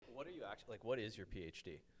actually, like, what is your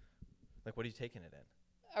PhD? Like, what are you taking it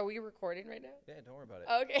in? Are we recording right now? Yeah, don't worry about it.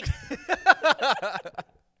 Okay.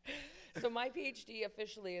 So my PhD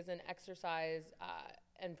officially is in exercise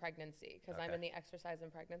and pregnancy, because I'm in the exercise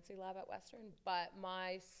and pregnancy lab at Western. But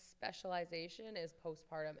my specialization is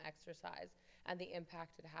postpartum exercise and the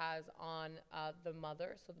impact it has on the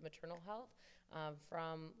mother, so the maternal health,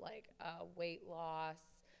 from like weight loss,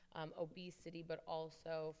 obesity, but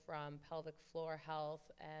also from pelvic floor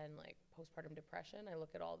health and like postpartum depression. I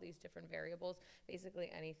look at all these different variables,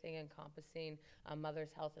 basically anything encompassing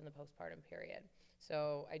mother's health in the postpartum period.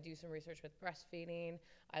 So I do some research with breastfeeding.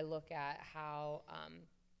 I look at how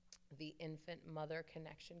the infant-mother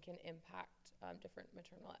connection can impact different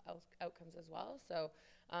maternal outcomes as well. So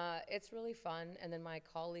it's really fun. And then my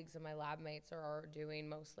colleagues and my lab mates are doing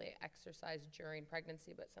mostly exercise during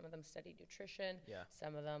pregnancy, but some of them study nutrition. Yeah.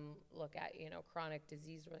 Some of them look at, chronic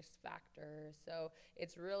disease risk factors. So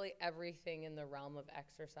it's really everything in the realm of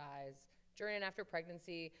exercise during and after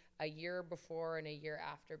pregnancy, a year before and a year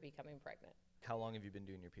after becoming pregnant. How long have you been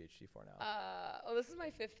doing your PhD for now? This is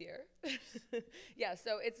my 5th year. Yeah,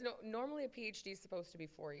 so it's normally a PhD is supposed to be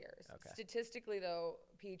 4 years. Okay. Statistically, though,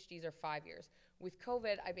 PhDs are 5 years. With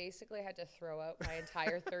COVID, I basically had to throw out my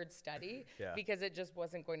entire third study because it just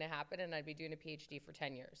wasn't going to happen, and I'd be doing a PhD for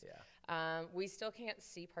 10 years. Yeah. We still can't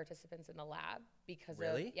see participants in the lab because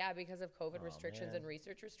because of COVID restrictions and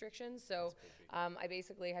research restrictions. So I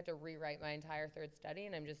basically had to rewrite my entire third study,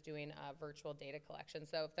 and I'm just doing virtual data collection.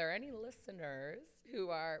 So if there are any listeners who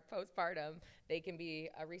are postpartum, they can be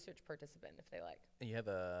a research participant if they like. And you have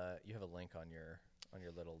a link on your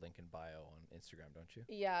little link in bio on Instagram, don't you?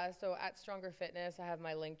 Yeah, so at Stronger Fitness, I have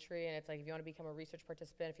my link tree, and it's like if you want to become a research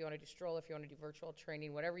participant, if you want to do stroll, if you want to do virtual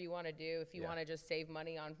training, whatever you want to do, if you want to just save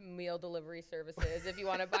money on meal delivery services, if you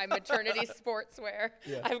want to buy maternity sportswear,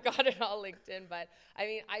 I've got it all linked in. But I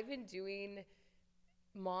mean, I've been doing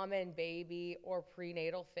mom and baby or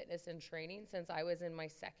prenatal fitness and training since I was in my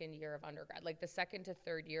 2nd year of undergrad, like the 2nd to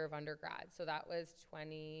 3rd year of undergrad. So that was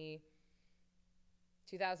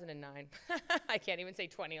 2009. I can't even say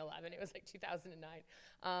 2011. It was like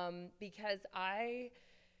 2009. Because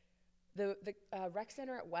the rec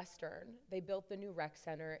center at Western, they built the new rec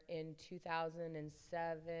center in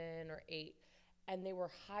 2007 or 8, and they were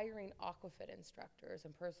hiring aquafit instructors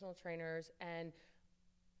and personal trainers, and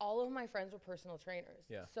all of my friends were personal trainers.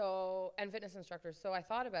 Yeah. So, and fitness instructors. So I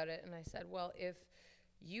thought about it, and I said, well, if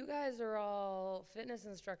you guys are all fitness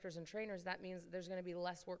instructors and trainers, that means there's going to be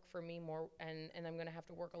less work for me, and I'm going to have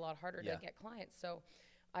to work a lot harder to get clients. So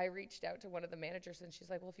I reached out to one of the managers, and she's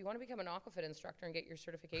like, well, if you want to become an aquafit instructor and get your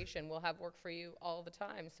certification, we'll have work for you all the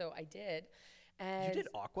time. So I did. And you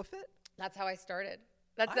did aquafit? That's how I started.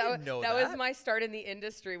 That was my start in the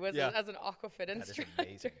industry, was as an aquafit instructor. That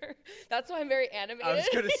is amazing. That's why I'm very animated. I was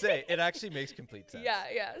going to say, it actually makes complete sense.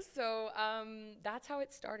 Yeah. So that's how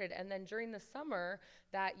it started. And then during the summer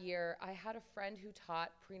that year, I had a friend who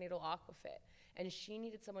taught prenatal aquafit, and she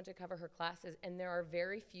needed someone to cover her classes. And there are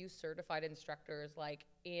very few certified instructors like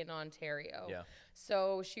in Ontario. Yeah.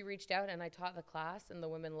 So she reached out, and I taught the class, and the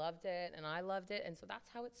women loved it, and I loved it. And so that's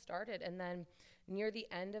how it started. And then near the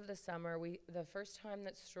end of the summer, the first time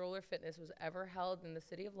that stroller fitness was ever held in the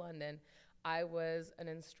city of London, I was an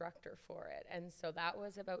instructor for it. And so that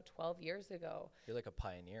was about 12 years ago. You're like a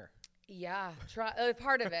pioneer. Yeah,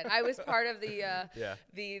 part of it. I was part of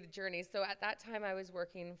the journey. So at that time, I was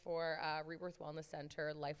working for Rebirth Wellness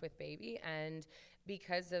Center, Life with Baby, and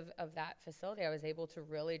because of that facility, I was able to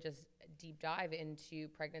really just deep dive into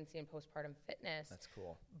pregnancy and postpartum fitness. That's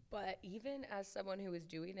cool. But even as someone who was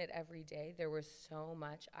doing it every day, there was so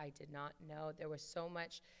much I did not know. There was so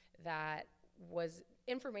much that was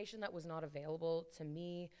information that was not available to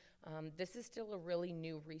me. This is still a really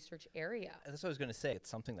new research area. That's what I was going to say. It's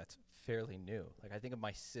something that's fairly new. Like, I think of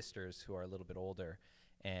my sisters who are a little bit older,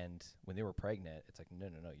 and when they were pregnant, it's like, no,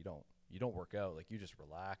 you don't work out. Like, you just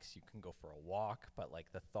relax. You can go for a walk. But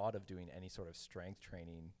like the thought of doing any sort of strength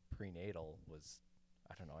training prenatal was,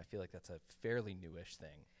 I don't know, I feel like that's a fairly newish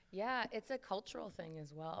thing. Yeah, it's a cultural thing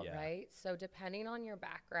as well, right? So depending on your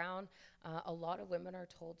background, a lot of women are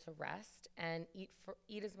told to rest and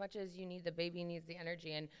eat as much as you need. The baby needs the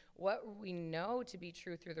energy. And what we know to be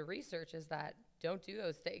true through the research is that don't do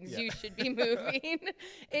those things. You should be moving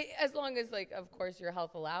as long as, like, of course, your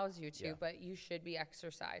health allows you to, but you should be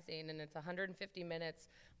exercising. And it's 150 minutes,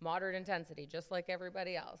 moderate intensity, just like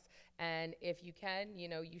everybody else. And if you can,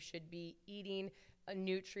 you should be eating a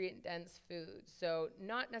nutrient-dense food. So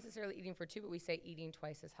not necessarily eating for two, but we say eating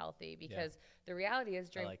twice as healthy, because the reality is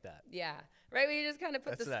I like that. Yeah, right? We just kind of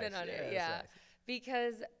put That's the spin nice. on it. That's Yeah. nice.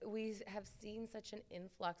 Because we have seen such an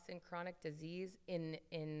influx in chronic disease in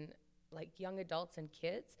like young adults and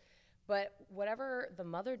kids. But whatever the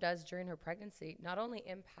mother does during her pregnancy not only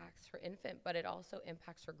impacts her infant, but it also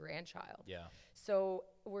impacts her grandchild. Yeah. So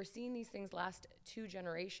we're seeing these things last 2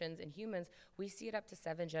 generations in humans. We see it up to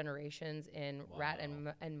 7 generations in rat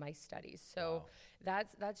and mice studies. So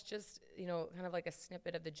that's just, kind of like a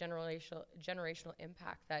snippet of the generational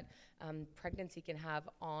impact that pregnancy can have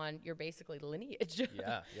on your basically lineage.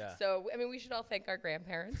 Yeah, yeah. So, I mean, we should all thank our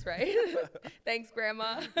grandparents, right? Thanks,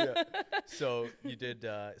 Grandma. Yeah. So you did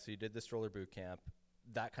the stroller boot camp.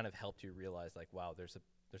 That kind of helped you realize, like, wow, there's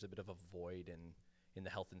a bit of a void in the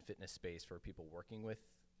health and fitness space for people working with,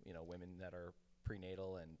 women that are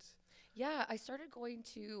prenatal and. Yeah, I started going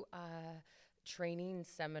to training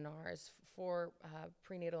seminars for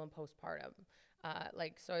prenatal and postpartum.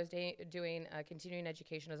 So I was doing continuing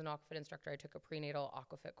education as an aquafit instructor. I took a prenatal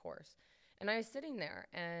aquafit course, and I was sitting there,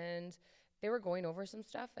 and they were going over some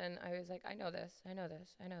stuff, and I was like, I know this,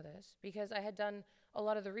 because I had done a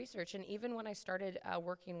lot of the research. And even when I started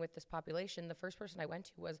working with this population, the first person I went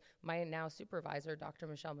to was my now supervisor, Dr.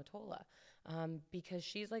 Michelle Matola, because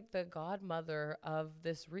she's like the godmother of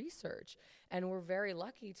this research. And we're very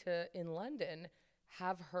lucky to, in London,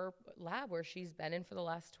 have her lab where she's been in for the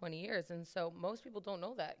last 20 years. And so most people don't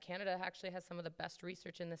know that Canada actually has some of the best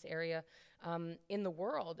research in this area in the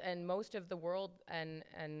world. And most of the world and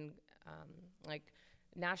like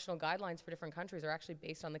national guidelines for different countries are actually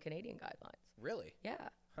based on the Canadian guidelines. Really? Yeah.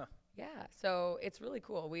 Huh. Yeah. So it's really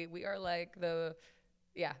cool. We are like the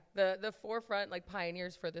forefront, like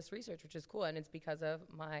pioneers for this research, which is cool. And it's because of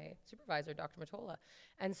my supervisor, Dr. Matola.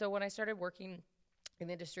 And so when I started working in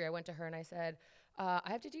the industry, I went to her and I said, I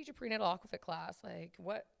have to teach a prenatal aquafit class. Like,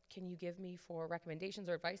 what can you give me for recommendations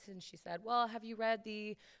or advice? And she said, well, have you read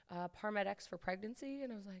the Parmed X for pregnancy?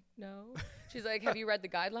 And I was like, no. She's like, have you read the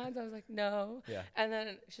guidelines? I was like, no. Yeah. And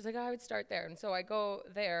then she's like, I would start there. And so I go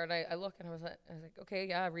there and I look and I was like, okay,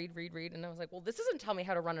 yeah, read. And I was like, well, this doesn't tell me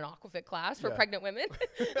how to run an aquafit class for pregnant women.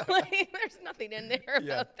 Like, there's nothing in there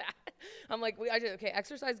about that. I'm like,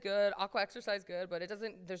 exercise good, aqua exercise good, but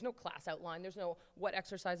there's no class outline. There's no what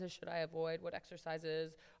exercises should I avoid, what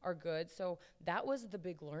exercises are good. So that was the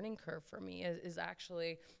big learning curve for me is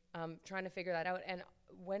actually trying to figure that out. And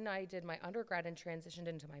when I did my undergrad and transitioned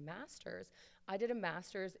into my master's, I did a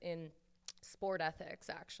master's in sport ethics,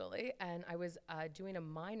 actually, and I was doing a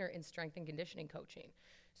minor in strength and conditioning coaching.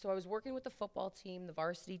 So I was working with the football team, the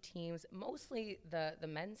varsity teams, mostly the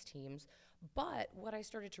men's teams. But what I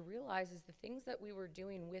started to realize is the things that we were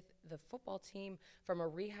doing with the football team from a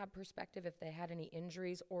rehab perspective, if they had any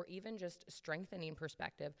injuries, or even just strengthening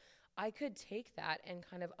perspective, I could take that and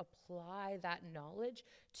kind of apply that knowledge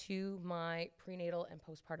to my prenatal and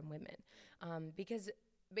postpartum women. Because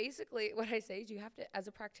basically what I say is you have to, as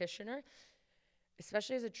a practitioner,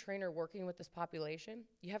 especially as a trainer working with this population,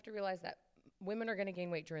 you have to realize that women are going to gain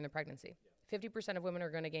weight during their pregnancy. 50% of women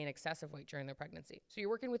are going to gain excessive weight during their pregnancy. So you're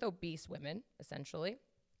working with obese women, essentially.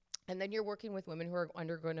 And then you're working with women who are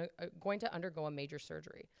going to undergo a major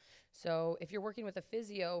surgery. So if you're working with a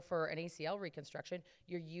physio for an ACL reconstruction,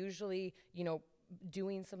 you're usually,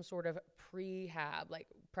 doing some sort of prehab, like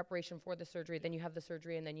preparation for the surgery. Then you have the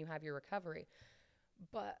surgery and then you have your recovery.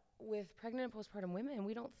 But with pregnant and postpartum women,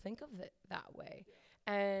 we don't think of it that way.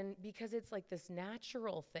 And because it's like this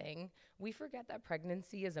natural thing, we forget that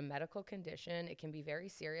pregnancy is a medical condition. It can be very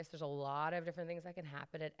serious. There's a lot of different things that can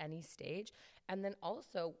happen at any stage. And then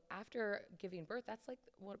also after giving birth, that's like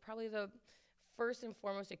probably the first and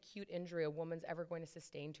foremost acute injury a woman's ever going to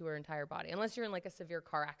sustain to her entire body, unless you're in like a severe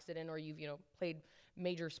car accident or you've, played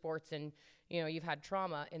major sports and, you've had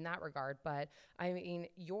trauma in that regard. But I mean,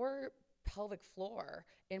 your pelvic floor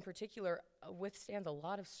in particular withstands a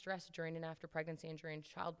lot of stress during and after pregnancy and during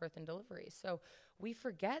childbirth and delivery. So we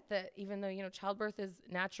forget that even though, childbirth is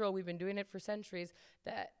natural, we've been doing it for centuries,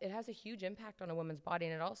 that it has a huge impact on a woman's body.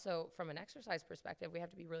 And it also, from an exercise perspective, we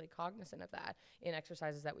have to be really cognizant of that in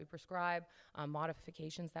exercises that we prescribe,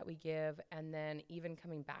 modifications that we give, and then even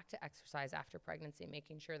coming back to exercise after pregnancy,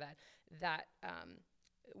 making sure that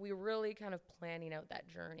we're really kind of planning out that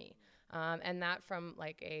journey. And that from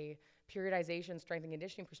like a periodization, strength and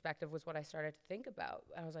conditioning perspective was what I started to think about.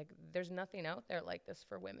 I was like, there's nothing out there like this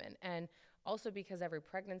for women. And also because every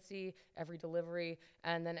pregnancy, every delivery,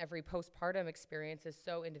 and then every postpartum experience is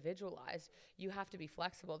so individualized, you have to be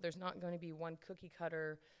flexible. There's not going to be one cookie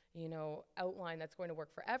cutter, outline that's going to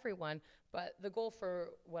work for everyone. But the goal for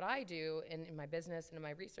what I do in my business and in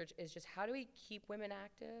my research is just how do we keep women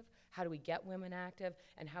active? How do we get women active?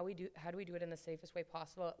 And how do we do it in the safest way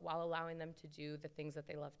possible while allowing them to do the things that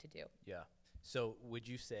they love to do? Yeah. So would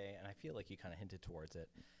you say, and I feel like you kind of hinted towards it,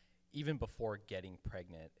 even before getting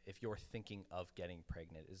pregnant, if you're thinking of getting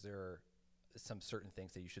pregnant, is there some certain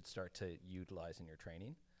things that you should start to utilize in your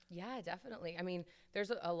training? Yeah, definitely. I mean,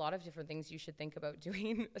 there's a lot of different things you should think about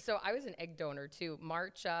doing. So I was an egg donor too,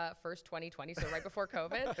 March 1st, 2020. So right before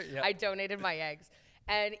COVID, Yeah. I donated my eggs.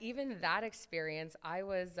 And even that experience, I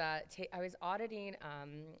was auditing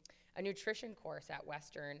a nutrition course at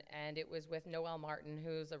Western, and it was with Noelle Martin,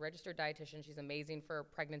 who's a registered dietitian. She's amazing for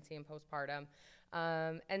pregnancy and postpartum.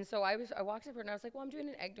 And so I walked up to her and I was like, well, I'm doing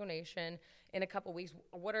an egg donation in a couple weeks.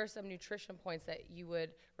 What are some nutrition points that you would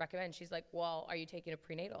recommend? She's like, well, are you taking a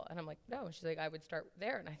prenatal? And I'm like, no. And she's like, I would start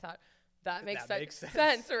there. And I thought, that makes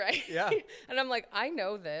sense, right? Yeah. And I'm like, I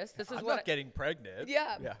know this. This is I'm what not getting pregnant.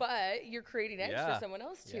 Yeah, but you're creating eggs for someone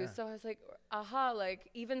else too. Yeah. So I was like, aha,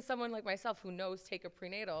 like even someone like myself who knows take a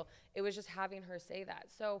prenatal, it was just having her say that.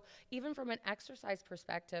 So even from an exercise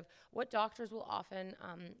perspective, what doctors will often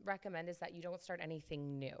recommend is that you don't start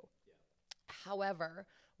anything new. However,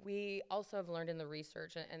 we also have learned in the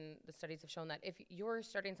research and the studies have shown that if you're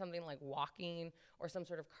starting something like walking or some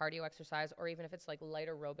sort of cardio exercise, or even if it's like light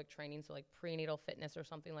aerobic training, so like prenatal fitness or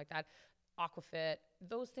something like that, aquafit,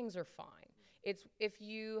 those things are fine. It's if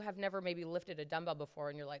you have never maybe lifted a dumbbell before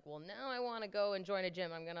and you're like, well, now I want to go and join a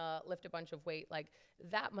gym, I'm going to lift a bunch of weight, like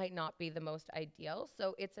that might not be the most ideal.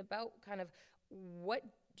 So it's about kind of what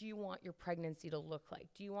do you want your pregnancy to look like?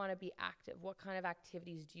 Do you want to be active? What kind of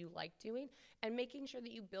activities do you like doing? And making sure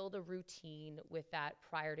that you build a routine with that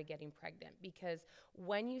prior to getting pregnant. Because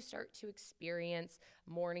when you start to experience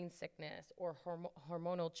morning sickness or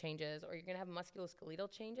hormonal changes, or you're going to have musculoskeletal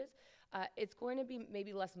changes, it's going to be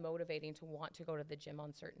maybe less motivating to want to go to the gym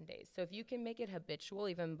on certain days. So if you can make it habitual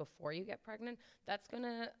even before you get pregnant, that's going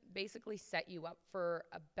to basically set you up for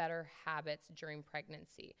better habits during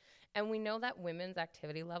pregnancy. And we know that women's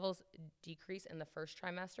activity levels decrease in the first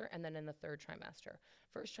trimester and then in the third trimester.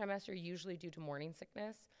 First trimester usually due to morning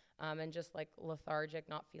sickness and just like lethargic,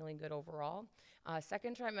 not feeling good overall.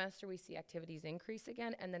 Second trimester, we see activities increase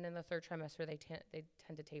again, and then in the third trimester, they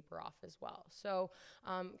tend to taper off as well. So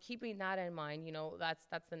keeping that in mind, you know,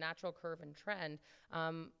 that's the natural curve and trend.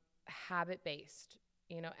 Habit-based,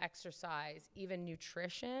 you know, exercise, even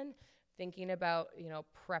nutrition, thinking about, you know,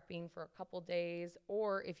 prepping for a couple days,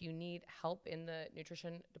 or if you need help in the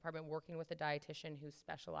nutrition department, working with a dietitian who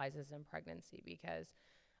specializes in pregnancy, because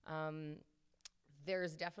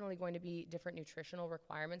there's definitely going to be different nutritional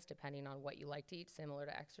requirements depending on what you like to eat, similar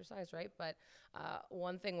to exercise, right? But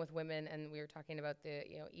one thing with women, and we were talking about the,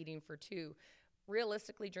 you know, eating for two,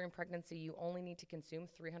 realistically during pregnancy, you only need to consume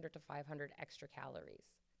 300 to 500 extra calories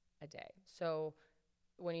a day. So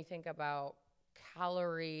when you think about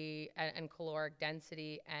calorie and caloric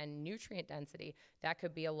density and nutrient density, that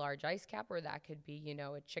could be a large ice cap, or that could be, you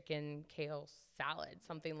know, a chicken kale salad,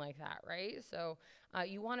 something like that, right? So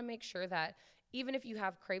you want to make sure that even if you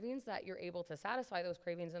have cravings, that you're able to satisfy those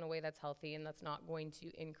cravings in a way that's healthy and that's not going to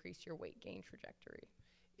increase your weight gain trajectory.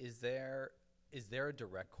 Is there a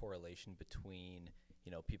direct correlation between,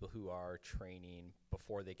 you know, people who are training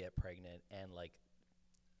before they get pregnant and, like,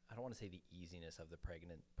 I don't want to say the easiness of the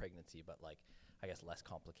pregnancy, but like, I guess less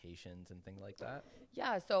complications and things like that?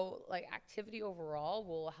 Yeah, so like activity overall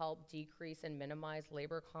will help decrease and minimize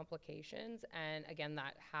labor complications. And again,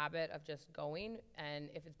 that habit of just going, and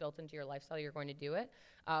if it's built into your lifestyle, you're going to do it.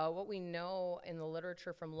 What we know in the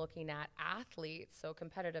literature from looking at athletes, so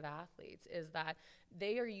competitive athletes, is that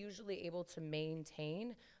they are usually able to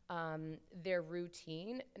maintain their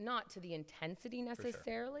routine, not to the intensity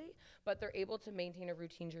necessarily, but they're able to maintain a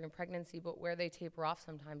routine during pregnancy. But where they taper off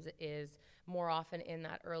sometimes is more often in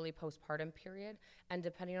that early postpartum period. And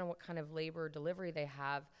depending on what kind of labor or delivery they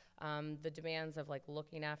have, the demands of like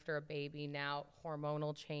looking after a baby, now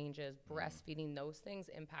hormonal changes, breastfeeding, those things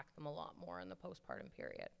impact them a lot more in the postpartum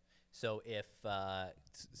period. So if,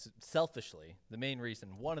 selfishly,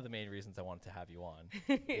 one of the main reasons I wanted to have you on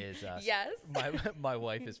is yes. my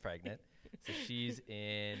wife is pregnant. So she's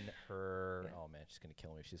in her, oh man, she's going to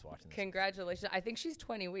kill me if she's watching this. Congratulations. I think she's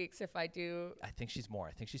 20 weeks if I do. I think she's more.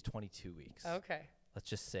 I think she's 22 weeks. Okay. Let's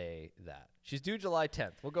just say that. She's due July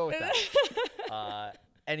 10th. We'll go with that.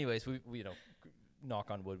 Anyways, we you know, knock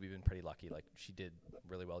on wood, we've been pretty lucky. Like, she did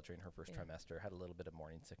really well during her first trimester, had a little bit of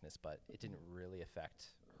morning sickness, but it didn't really affect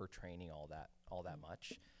her training all that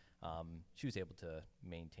much. She was able to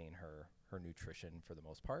maintain her nutrition for the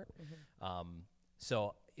most part.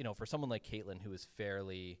 So, you know, for someone like Caitlin, who was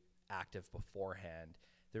fairly active beforehand,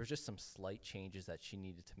 there was just some slight changes that she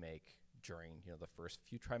needed to make during, you know, the first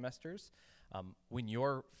few trimesters. When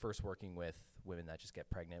you're first working with women that just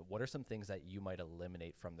get pregnant, what are some things that you might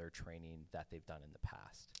eliminate from their training that they've done in the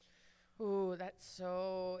past? Ooh, that's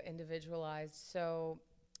so individualized. So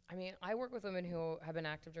I mean, I work with women who have been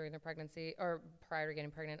active during their pregnancy or prior to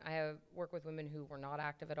getting pregnant. I have worked with women who were not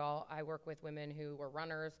active at all. I work with women who were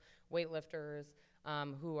runners, weightlifters,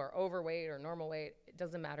 who are overweight or normal weight. It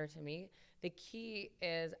doesn't matter to me. The key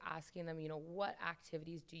is asking them, what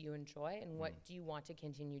activities do you enjoy and what do you want to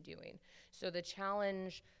continue doing? So the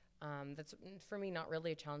challenge, that's for me not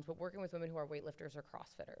really a challenge, but working with women who are weightlifters or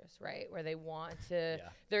CrossFitters, right? Where they want to,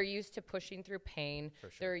 they're used to pushing through pain. For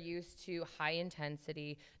sure. They're used to high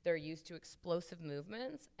intensity. They're used to explosive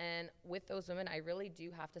movements. And with those women, I really do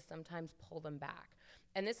have to sometimes pull them back.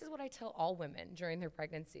 And this is what I tell all women during their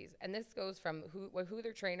pregnancies. And this goes from who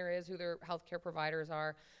their trainer is, who their healthcare providers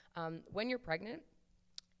are. When you're pregnant,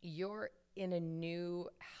 you're in a new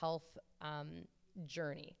health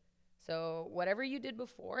journey. So whatever you did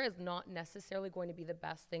before is not necessarily going to be the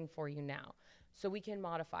best thing for you now. So we can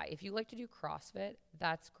modify. If you like to do CrossFit,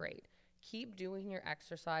 that's great. Keep doing your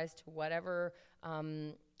exercise to whatever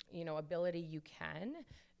ability you can.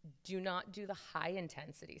 Do not do the high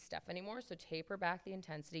intensity stuff anymore. So taper back the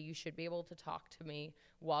intensity. You should be able to talk to me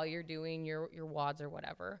while you're doing your WODs or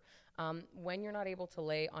whatever. When you're not able to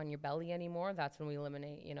lay on your belly anymore, that's when we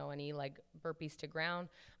eliminate, any like burpees to ground.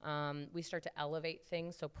 We start to elevate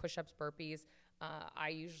things. So push-ups, burpees. I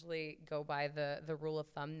usually go by the rule of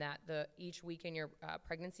thumb that each week in your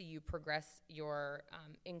pregnancy, you progress your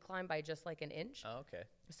incline by just like an inch. Oh, okay.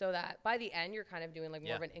 So that by the end, you're kind of doing like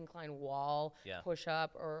more of an incline wall,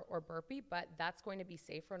 push-up or burpee, but that's going to be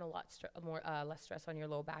safer and a lot less stress on your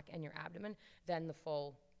low back and your abdomen than the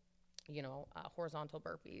full horizontal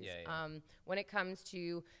burpees. When it comes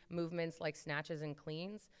to movements like snatches and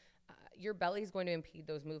cleans, your belly is going to impede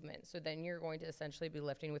those movements. So then you're going to essentially be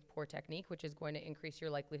lifting with poor technique, which is going to increase your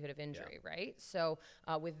likelihood of injury, right? So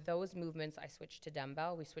with those movements, I switched to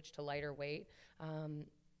dumbbell. We switched to lighter weight.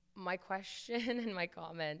 My question and my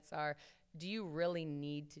comments are, do you really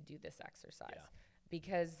need to do this exercise?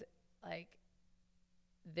 Because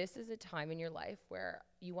this is a time in your life where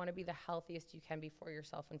you want to be the healthiest you can be for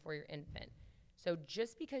yourself and for your infant. So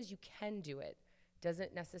just because you can do it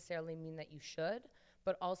doesn't necessarily mean that you should,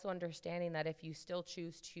 but also understanding that if you still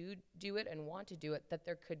choose to do it and want to do it, that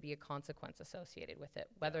there could be a consequence associated with it,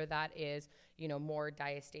 whether that is, more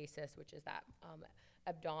diastasis, which is that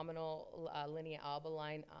abdominal linea alba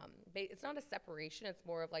line. It's not a separation. It's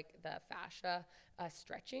more of like the fascia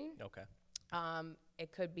stretching. Okay.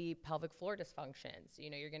 It could be pelvic floor dysfunctions.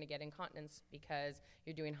 You're going to get incontinence because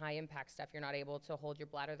you're doing high impact stuff. You're not able to hold your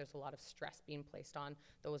bladder. There's a lot of stress being placed on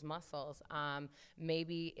those muscles.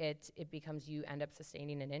 Maybe it becomes you end up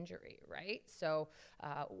sustaining an injury, right? So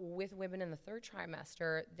with women in the third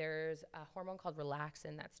trimester, there's a hormone called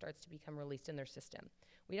relaxin that starts to become released in their system.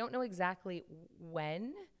 We don't know exactly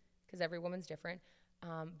when, because every woman's different,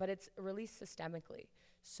 but it's released systemically.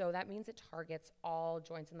 So that means it targets all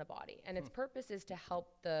joints in the body. And its purpose is to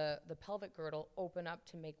help the pelvic girdle open up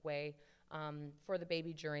to make way for the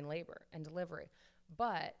baby during labor and delivery.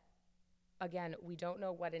 But again, we don't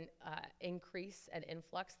know what an increase and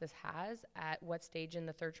influx this has at what stage in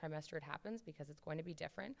the third trimester it happens, because it's going to be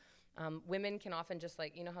different. Women can often just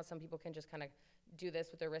how some people can just kind of do this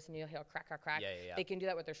with their wrist and you'll hear crack, crack, crack. They can do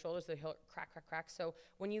that with their shoulders. They'll hear crack, crack, crack. So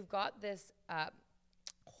when you've got this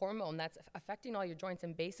hormone that's affecting all your joints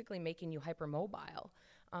and basically making you hypermobile,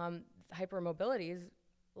 hypermobility is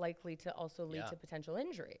likely to also lead to potential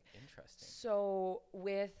injury. Interesting. So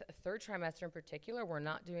with third trimester in particular, we're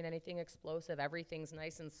not doing anything explosive. Everything's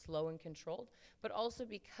nice and slow and controlled. But also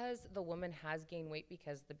because the woman has gained weight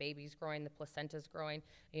because the baby's growing, the placenta's growing,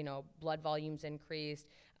 blood volume's increased,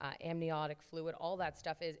 amniotic fluid, all that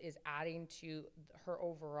stuff is adding to her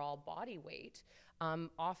overall body weight.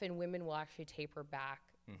 Often women will actually taper back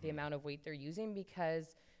the amount of weight they're using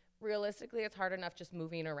because realistically it's hard enough just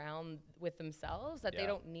moving around with themselves that they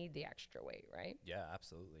don't need the extra weight, right? Yeah,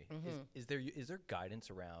 absolutely. Is there guidance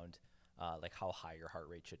around how high your heart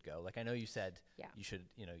rate should go? Like I know you said you should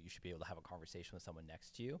be able to have a conversation with someone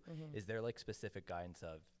next to you. Is there specific guidance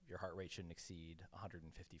of your heart rate shouldn't exceed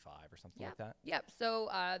 155 or something like that? Yep. So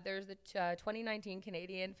there's the 2019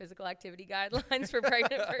 Canadian Physical Activity Guidelines for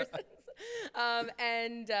pregnant persons.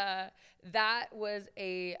 And that was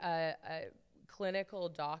a clinical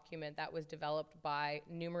document that was developed by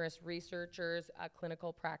numerous researchers,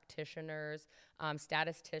 clinical practitioners,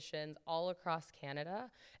 statisticians all across Canada.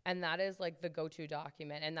 And that is the go-to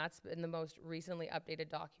document. And that's been the most recently updated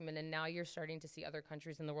document. And now you're starting to see other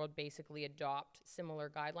countries in the world basically adopt similar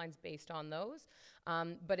guidelines based on those.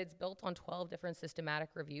 But it's built on 12 different systematic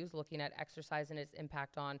reviews looking at exercise and its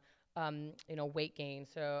impact on weight gain,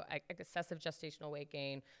 so excessive gestational weight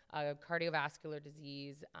gain, cardiovascular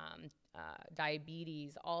disease,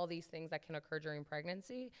 diabetes, all these things that can occur during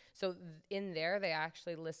pregnancy. So in there, they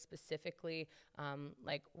actually list specifically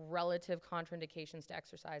like relative contraindications to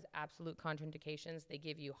exercise, absolute contraindications. They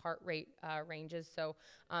give you heart rate ranges. So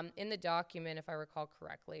in the document, if I recall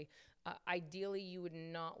correctly, ideally you would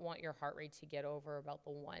not want your heart rate to get over about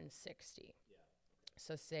the 160.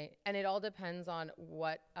 So and it all depends on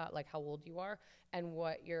what, like how old you are and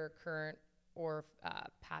what your current or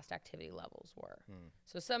past activity levels were.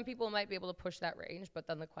 So some people might be able to push that range, but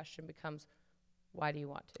then the question becomes, why do you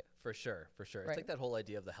want to? For sure. Right. It's like that whole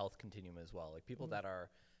idea of the health continuum as well. Like people that are,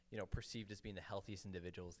 perceived as being the healthiest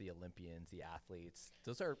individuals, the Olympians, the athletes,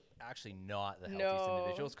 those are actually not the healthiest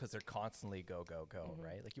individuals because they're constantly go,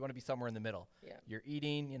 right? Like you want to be somewhere in the middle. Yeah. You're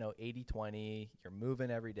eating, 80-20, you're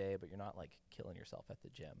moving every day, but you're not like killing yourself at the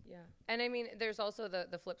gym. Yeah. And I mean, there's also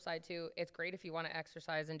the flip side too. It's great if you want to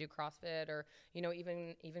exercise and do CrossFit or,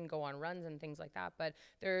 even go on runs and things like that. But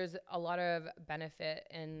there's a lot of benefit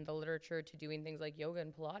in the literature to doing things like yoga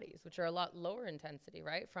and Pilates, which are a lot lower intensity,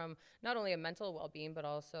 right? From not only a mental well-being, but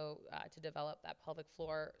also to develop that pelvic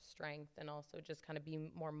floor strength and also just kind of be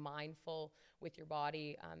more mindful with your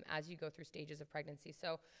body as you go through stages of pregnancy.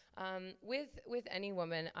 So with any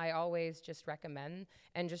woman, I always just recommend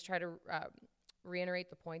and just try to reiterate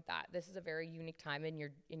the point that this is a very unique time in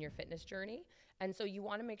your fitness journey. And so you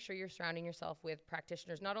want to make sure you're surrounding yourself with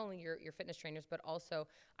practitioners, not only your fitness trainers, but also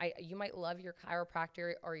you might love your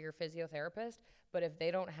chiropractor or your physiotherapist, but if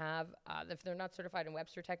they don't have, if they're not certified in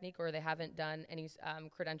Webster Technique or they haven't done any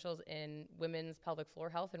credentials in women's pelvic floor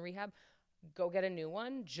health and rehab, go get a new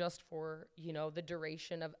one just for, the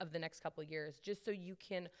duration of the next couple of years, just so you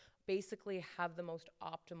can basically have the most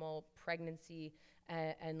optimal pregnancy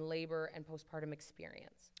and labor and postpartum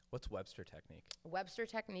experience. What's Webster Technique? Webster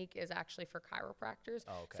Technique is actually for chiropractors.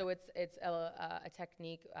 Oh, okay. So it's a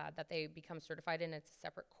technique that they become certified in. It's a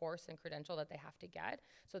separate course and credential that they have to get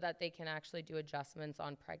so that they can actually do adjustments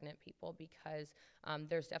on pregnant people because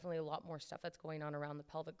there's definitely a lot more stuff that's going on around the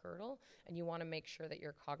pelvic girdle, and you want to make sure that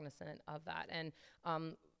you're cognizant of that. And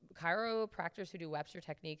chiropractors who do Webster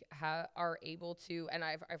Technique are able to, and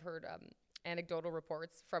I've heard anecdotal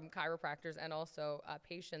reports from chiropractors and also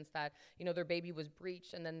patients that, their baby was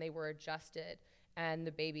breached and then they were adjusted and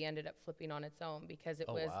the baby ended up flipping on its own because it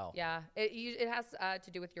was, wow. Yeah, it has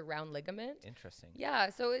to do with your round ligament. Interesting. Yeah,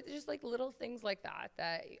 so it's just like little things like that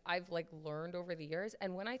I've like learned over the years.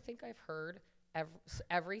 And when I think I've heard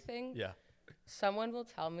everything, yeah, someone will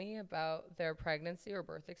tell me about their pregnancy or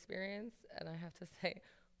birth experience and I have to say,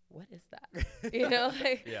 what is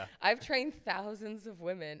that? yeah. I've trained thousands of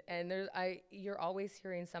women and you're always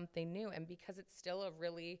hearing something new. And because it's still a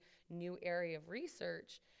really new area of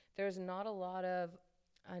research, there's not a lot of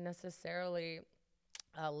necessarily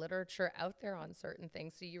literature out there on certain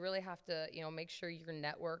things. So you really have to, make sure your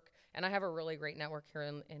network, and I have a really great network here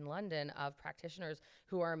in London of practitioners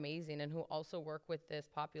who are amazing and who also work with this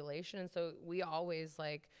population. And so we always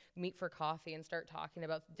like meet for coffee and start talking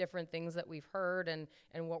about different things that we've heard and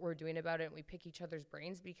what we're doing about it. And we pick each other's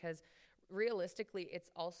brains because realistically,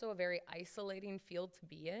 it's also a very isolating field to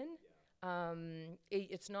be in.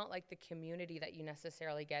 It's not like the community that you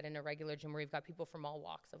necessarily get in a regular gym where you've got people from all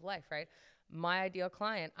walks of life, right? My ideal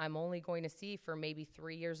client, I'm only going to see for maybe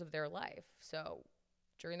 3 years of their life. So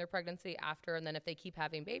during their pregnancy, after, and then if they keep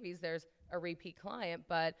having babies, there's a repeat client.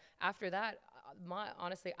 But after that,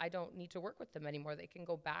 honestly, I don't need to work with them anymore. They can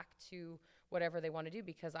go back to whatever they want to do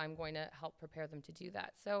because I'm going to help prepare them to do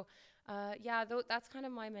that. So, that's kind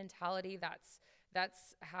of my mentality. That's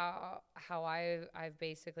how I've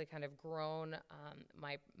basically kind of grown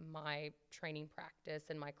my training practice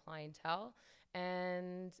and my clientele,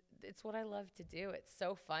 and it's what I love to do. It's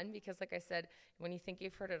so fun because, like I said, when you think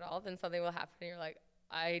you've heard it all, then something will happen and you're like,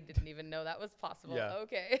 I didn't even know that was possible. Yeah.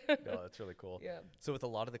 Okay. No, that's really cool. Yeah. So with a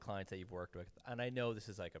lot of the clients that you've worked with, and I know this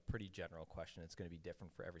is like a pretty general question, it's going to be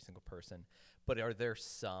different for every single person, but are there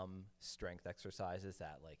some strength exercises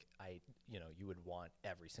that like you would want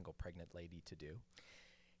every single pregnant lady to do?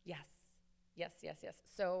 Yes.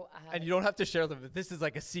 So, and you don't have to share them. This is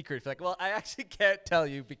like a secret. It's like, well, I actually can't tell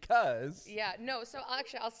you because. Yeah, no. So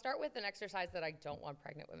I'll start with an exercise that I don't want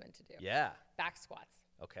pregnant women to do. Yeah. Back squats.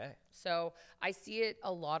 Okay. So I see it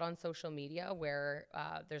a lot on social media where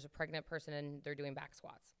there's a pregnant person and they're doing back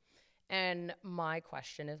squats. And my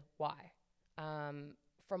question is why?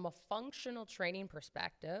 From a functional training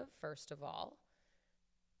perspective, first of all,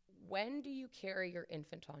 when do you carry your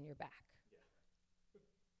infant on your back?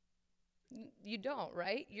 You don't,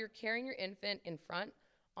 right? You're carrying your infant in front,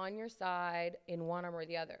 on your side, in one arm or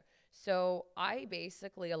the other. So I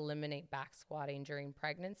basically eliminate back squatting during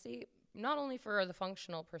pregnancy, not only for the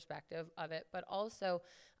functional perspective of it, but also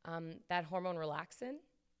that hormone relaxin.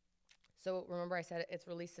 So remember I said it's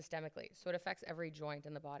released systemically. So it affects every joint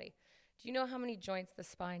in the body. Do you know how many joints the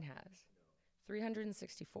spine has?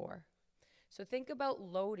 364. So think about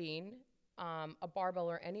loading a barbell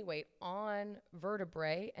or any weight on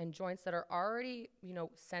vertebrae and joints that are already,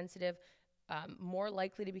 sensitive, more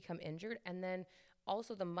likely to become injured. And then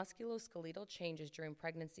also the musculoskeletal changes during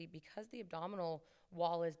pregnancy because the abdominal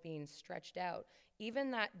wall is being stretched out.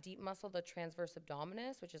 Even that deep muscle, the transverse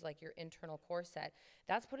abdominis, which is like your internal core set,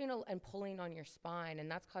 that's putting and pulling on your spine, and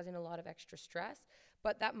that's causing a lot of extra stress.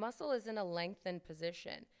 But that muscle is in a lengthened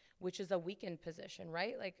position, which is a weakened position,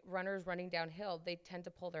 right? Like runners running downhill, they tend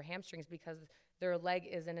to pull their hamstrings because their leg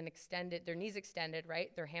is in an extended, their knees extended,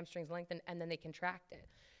 right? Their hamstrings lengthen, and then they contract it.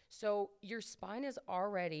 So your spine is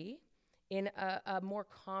already in a more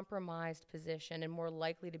compromised position and more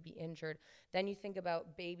likely to be injured. Then you think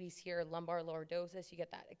about babies here, lumbar lordosis, you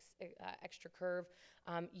get that extra curve.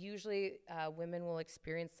 Usually women will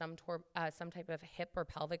experience some type of hip or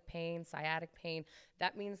pelvic pain, sciatic pain.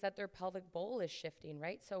 That means that their pelvic bowl is shifting,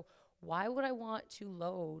 right? So why would I want to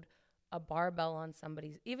load a barbell on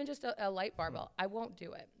somebody's, even just a light barbell? I won't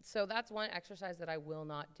do it. So that's one exercise that I will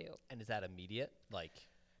not do. And is that immediate?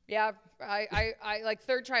 Yeah, I like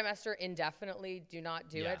third trimester indefinitely do not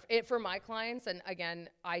do it for my clients. And again,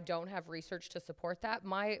 I don't have research to support that.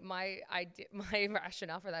 My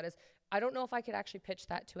rationale for that is I don't know if I could actually pitch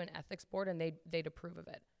that to an ethics board and they'd approve of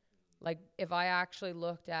it. Like if I actually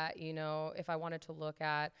looked at, if I wanted to look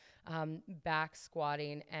at back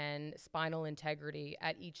squatting and spinal integrity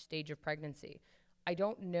at each stage of pregnancy, I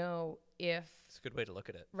don't know if it's a good way to look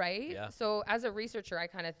at it. Right? Yeah. So as a researcher, I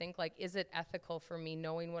kind of think like, is it ethical for me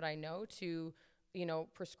knowing what I know to,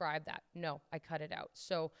 prescribe that? No, I cut it out.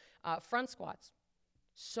 So front squats,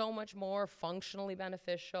 so much more functionally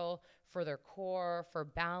beneficial for their core, for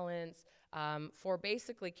balance, for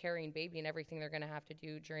basically carrying baby and everything they're going to have to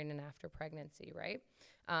do during and after pregnancy, right?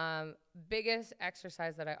 Biggest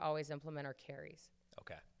exercise that I always implement are carries.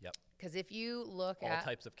 Okay. Yep. Because if you look all at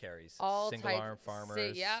types of carries, all single arm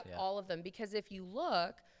farmers, all of them. Because if you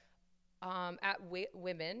look at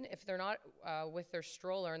women, if they're not with their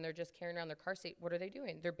stroller and they're just carrying around their car seat, what are they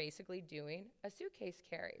doing? They're basically doing a suitcase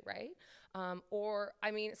carry, right? Some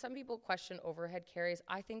people question overhead carries.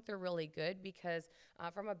 I think they're really good because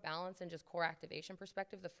from a balance and just core activation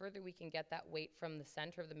perspective, the further we can get that weight from the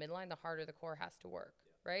center of the midline, the harder the core has to work.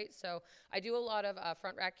 Right? So I do a lot of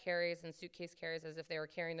front rack carries and suitcase carries as if they were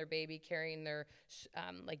carrying their baby, carrying their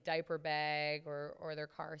like diaper bag or their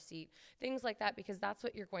car seat, things like that, because that's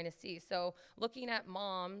what you're going to see. So looking at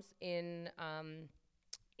moms in a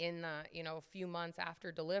few months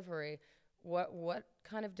after delivery, what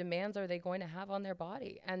kind of demands are they going to have on their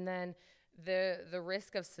body? And then the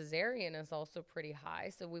risk of cesarean is also pretty high.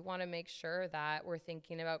 So we want to make sure that we're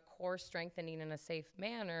thinking about core strengthening in a safe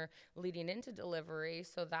manner leading into delivery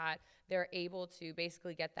so that they're able to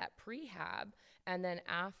basically get that prehab. And then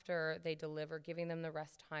after they deliver, giving them the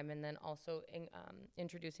rest time and then also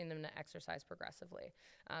introducing them to exercise progressively.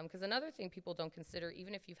 Because another thing people don't consider,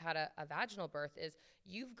 even if you've had a vaginal birth, is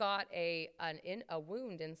you've got a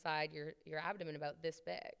wound inside your abdomen about this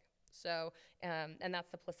big. So, and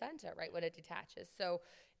that's the placenta, right, when it detaches. So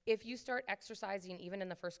if you start exercising even in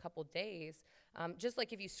the first couple days, just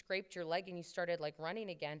like if you scraped your leg and you started like running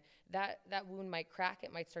again, that wound might crack,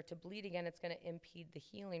 it might start to bleed again, it's going to impede the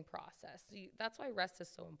healing process. So that's why rest is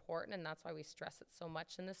so important, and that's why we stress it so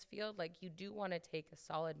much in this field. Like you do want to take a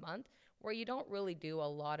solid month where you don't really do a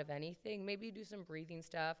lot of anything. Maybe you do some breathing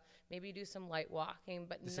stuff, maybe you do some light walking,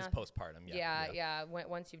 but this is postpartum.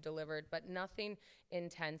 Once you've delivered, but nothing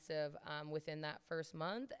intensive within that first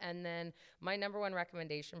month. And then my number one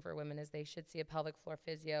recommendation for women is they should see a pelvic floor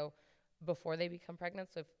physio before they become pregnant.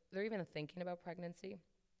 So if they're even thinking about pregnancy,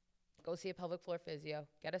 go see a pelvic floor physio,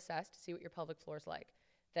 get assessed, see what your pelvic floor is like.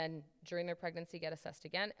 Then during their pregnancy, get assessed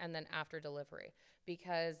again, and then after delivery.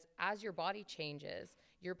 Because as your body changes,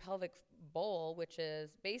 your pelvic bowl, which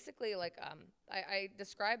is basically like, I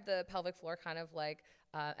describe the pelvic floor kind of like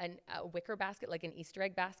a wicker basket, like an Easter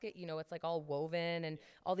egg basket. It's like all woven and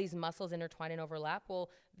all these muscles intertwine and overlap.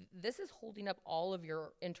 Well, this is holding up all of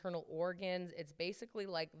your internal organs. It's basically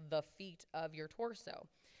like the feet of your torso.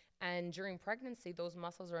 And during pregnancy, those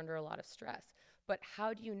muscles are under a lot of stress. But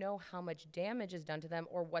how do you know how much damage is done to them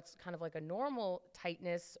or what's kind of like a normal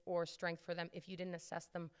tightness or strength for them if you didn't assess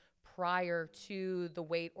them prior to the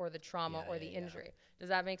weight or the trauma or the injury? Does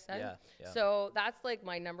that make sense? Yeah. So that's like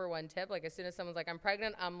my number one tip. Like as soon as someone's like, I'm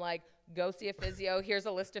pregnant, I'm like, go see a physio. Here's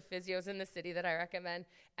a list of physios in the city that I recommend.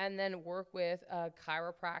 And then work with a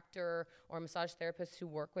chiropractor or massage therapist who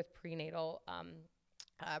work with prenatal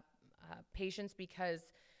patients,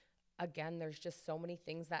 because again, there's just so many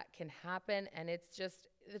things that can happen, and it's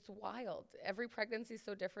wild. Every pregnancy is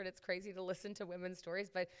so different. It's crazy to listen to women's stories,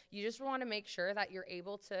 but you just want to make sure that you're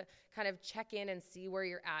able to kind of check in and see where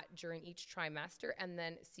you're at during each trimester, and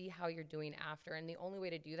then see how you're doing after. And the only way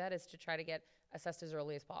to do that is to try to get assessed as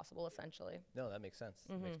early as possible, essentially. No, that makes sense.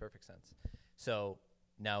 That makes perfect sense. So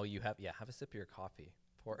now you have a sip of your coffee.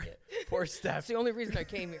 Poor Steph. That's the only reason I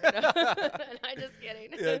came here. No. I'm just kidding.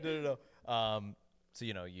 Yeah, no. So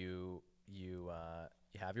you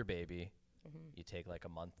have your baby. You take like a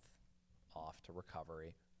month off to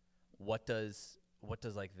recovery. What does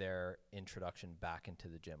like their introduction back into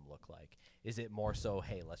the gym look like? Is it more so,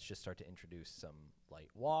 hey, let's just start to introduce some light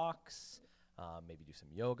walks, maybe do some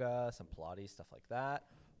yoga, some Pilates, stuff like that?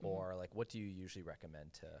 Or like, what do you usually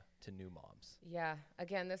recommend to new moms? Yeah,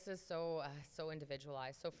 again, this is so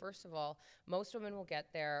individualized. So first of all, most women will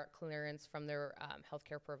get their clearance from their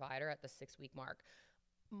healthcare provider at the 6-week mark.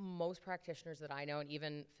 Most practitioners that I know, and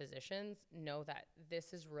even physicians, know that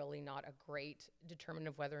this is really not a great determinant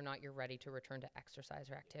of whether or not you're ready to return to exercise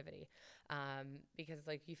or activity. Because it's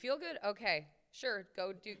like, you feel good? Okay, sure,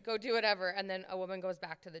 go do whatever. And then a woman goes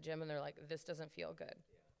back to the gym and they're like, this doesn't feel good.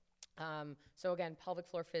 So again, pelvic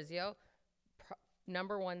floor physio,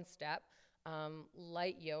 number one step.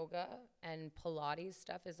 Light yoga and Pilates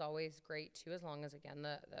stuff is always great too, as long as, again,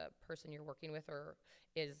 the person you're working with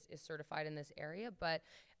is certified in this area. But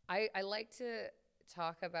I like to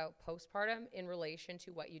talk about postpartum in relation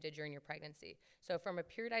to what you did during your pregnancy. So from a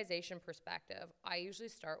periodization perspective, I usually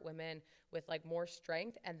start women with like more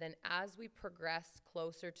strength, and then as we progress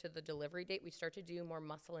closer to the delivery date, we start to do more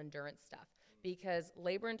muscle endurance stuff, because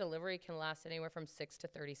labor and delivery can last anywhere from 6 to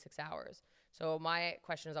 36 hours. So my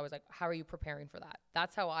question is always like, how are you preparing for that?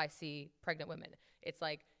 That's how I see pregnant women. It's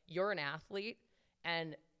like, you're an athlete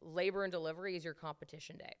and labor and delivery is your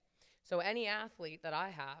competition day. So any athlete that I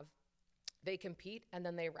have, they compete and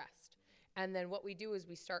then they rest. And then what we do is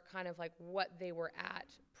we start kind of like what they were at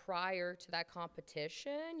prior to that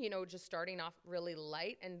competition, just starting off really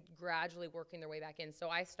light and gradually working their way back in. So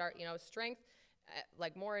I start, strength,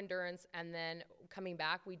 like more endurance, and then coming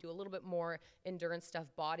back, we do a little bit more endurance stuff,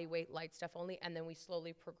 body weight, light stuff only, and then we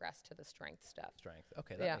slowly progress to the strength stuff.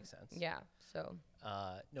 Okay, that makes sense. Yeah, so.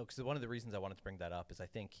 No, because one of the reasons I wanted to bring that up is I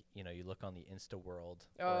think, you look on the Insta world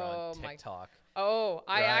or on TikTok. Right?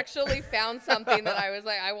 I actually found something that I was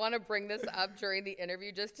like, I want to bring this up during the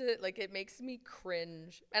interview just to, like, it makes me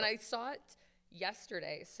cringe. And I saw it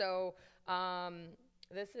yesterday. So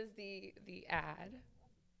this is the ad.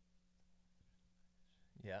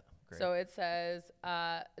 Yeah, great. So it says,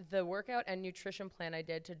 the workout and nutrition plan I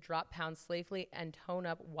did to drop pounds safely and tone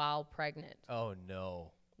up while pregnant. Oh,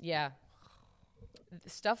 no. Yeah.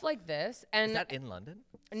 Stuff like this. And is that in London?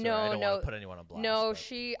 Sorry, no, I don't want to put anyone on blast. No,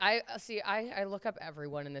 I look up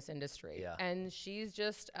everyone in this industry. Yeah. And she's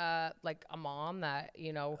just like a mom that,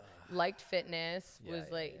 liked fitness,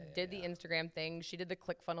 did the Instagram thing. She did the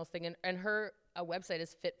ClickFunnels thing. And her website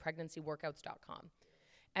is fitpregnancyworkouts.com.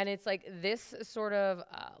 And it's like this sort of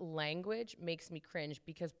language makes me cringe,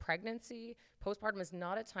 because postpartum is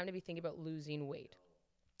not a time to be thinking about losing weight.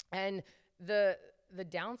 And the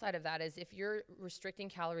downside of that is, if you're restricting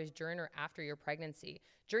calories during or after your pregnancy,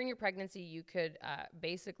 you could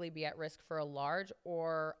basically be at risk for a large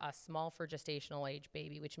or a small for gestational age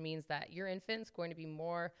baby, which means that your infant's going to be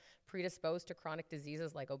more predisposed to chronic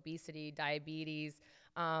diseases like obesity, diabetes,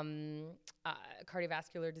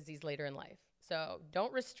 cardiovascular disease later in life. So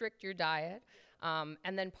don't restrict your diet.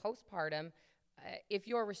 And then postpartum, if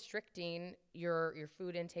you're restricting your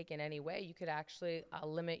food intake in any way, you could actually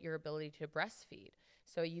limit your ability to breastfeed.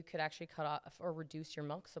 So you could actually cut off or reduce your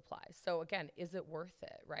milk supply. So again, is it worth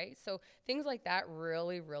it, right? So things like that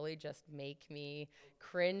really, really just make me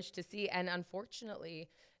cringe to see. And unfortunately,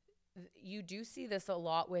 you do see this a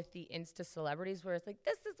lot with the Insta celebrities, where it's like,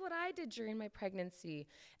 this is what I did during my pregnancy.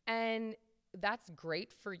 And that's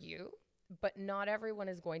great for you, but not everyone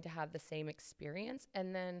is going to have the same experience.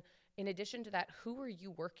 And then in addition to that, who are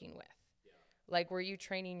you working with? Yeah. Like, were you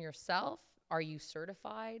training yourself? Are you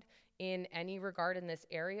certified in any regard in this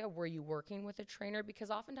area? Were you working with a trainer? Because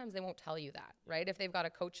oftentimes they won't tell you that, right? If they've got a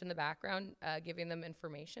coach in the background giving them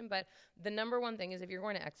information. But the number one thing is, if you're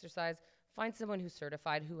going to exercise, find someone who's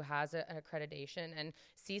certified, who has an accreditation. And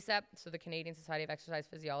CSEP, so the Canadian Society of Exercise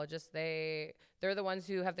Physiologists, they're the ones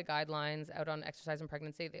who have the guidelines out on exercise and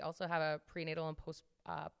pregnancy. They also have a prenatal and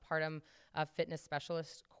postpartum fitness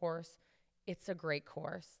specialist course. it's a great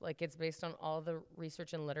course. Like, it's based on all the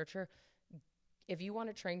research and literature. If you want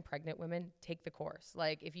to train pregnant women, take the course.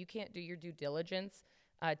 Like, if you can't do your due diligence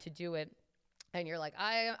to do it, and you're like,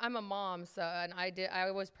 I'm a mom, so, and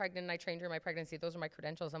I was pregnant and I trained during my pregnancy, those are my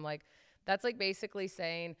credentials. I'm like, that's like basically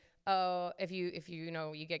saying, oh, if you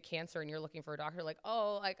you get cancer and you're looking for a doctor, like,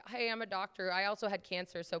 oh, like, hey, I'm a doctor, I also had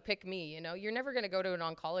cancer, so pick me. You're never going to go to an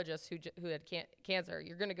oncologist who had cancer.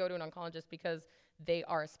 You're going to go to an oncologist because they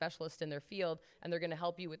are a specialist in their field, and they're going to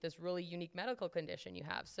help you with this really unique medical condition you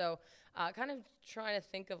have. So kind of trying to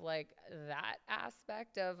think of like that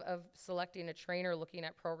aspect of selecting a trainer, looking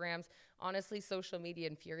at programs. Honestly, social media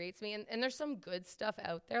infuriates me. And there's some good stuff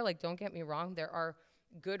out there. Like, don't get me wrong. There are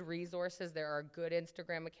good resources. There are good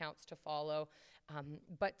Instagram accounts to follow.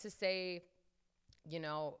 But to say,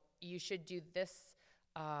 you should do this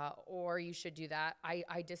or you should do that,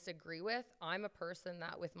 I disagree with. I'm a person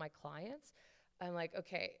that with my clients, I'm like,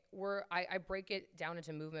 okay, I break it down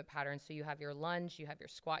into movement patterns. So you have your lunge, you have your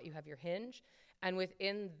squat, you have your hinge. And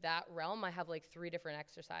within that realm, I have like 3 different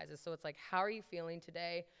exercises. So it's like, how are you feeling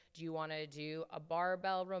today? Do you want to do a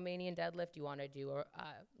barbell Romanian deadlift? Do you want to do a,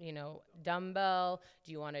 dumbbell?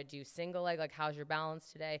 Do you want to do single leg? Like, how's your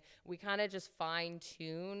balance today? We kind of just fine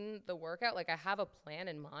tune the workout. Like, I have a plan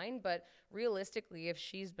in mind, but realistically, if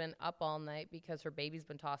she's been up all night because her baby's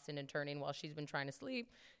been tossing and turning while she's been trying to sleep,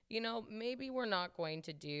 maybe we're not going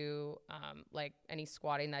to do like any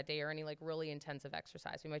squatting that day or any like really intensive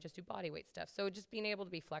exercise. We might just do body weight stuff. So just being able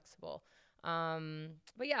to be flexible.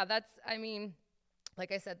 But yeah,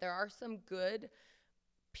 like I said, there are some good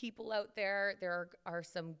people out there. There are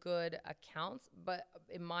some good accounts, but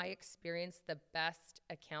in my experience, the best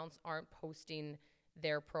accounts aren't posting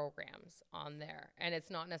their programs on there. And it's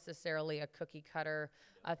not necessarily a cookie cutter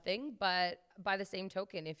thing, but by the same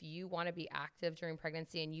token, if you want to be active during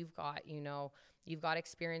pregnancy and you've got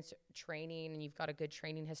experience training and you've got a good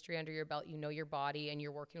training history under your belt, your body, and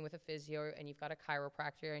you're working with a physio and you've got a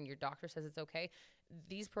chiropractor and your doctor says it's okay,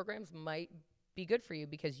 these programs might be good for you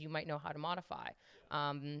because you might know how to modify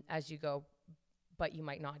as you go, but you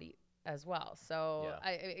might not eat as well. So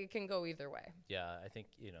it can go either way. Yeah, I think,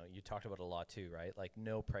 you talked about it a lot too, right? Like,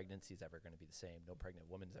 no pregnancy is ever going to be the same. No pregnant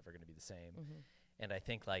woman is ever going to be the same. Mm-hmm. And I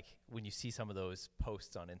think, like, when you see some of those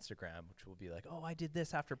posts on Instagram, which will be like, oh, I did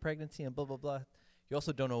this after pregnancy and blah, blah, blah. You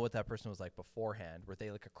also don't know what that person was like beforehand. Were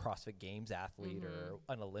they like a CrossFit Games athlete or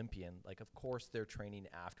an Olympian? Like, of course, their training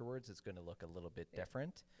afterwards is going to look a little bit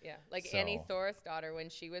different. Yeah. Like Annie Thor's daughter, when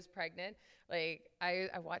she was pregnant, like I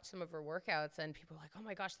watched some of her workouts and people were like, oh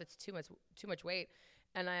my gosh, that's too much weight.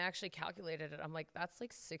 And I actually calculated it. I'm like, that's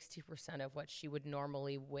like 60% of what she would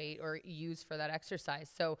normally weight or use for that exercise.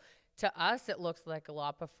 So to us, it looks like a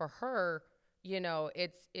lot, but for her,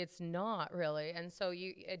 it's not really. And so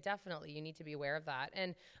you need to be aware of that.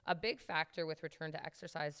 And a big factor with return to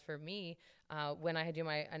exercise for me, when I do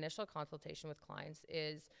my initial consultation with clients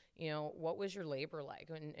is, what was your labor like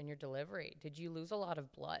and your delivery? Did you lose a lot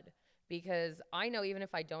of blood? Because I know even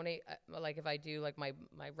if I donate, like if I do like my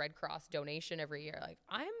Red Cross donation every year, like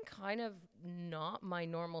I'm kind of not my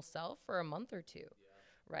normal self for a month or two.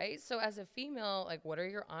 Right? So as a female, like, what are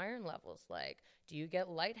your iron levels like? Do you get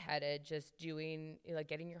lightheaded just doing, like,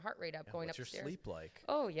 getting your heart rate up, going upstairs? What's your sleep like?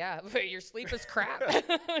 Oh, yeah. Your sleep is crap.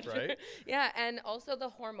 Right? Yeah. And also the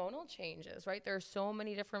hormonal changes, right? There are so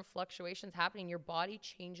many different fluctuations happening. Your body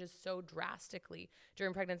changes so drastically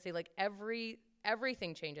during pregnancy. Like,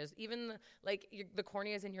 everything changes. Even the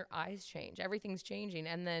corneas in your eyes change. Everything's changing.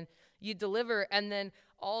 And then you deliver, and then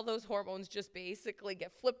all those hormones just basically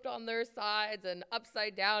get flipped on their sides and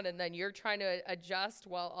upside down. And then you're trying to adjust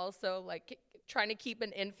while also like trying to keep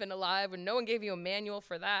an infant alive, and no one gave you a manual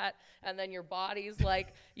for that. And then your body's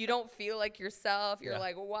like, you don't feel like yourself. You're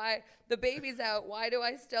like, why? The baby's out. Why do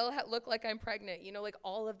I still look like I'm pregnant? Like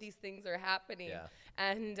all of these things are happening. Yeah.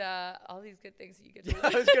 And all these good things that you get to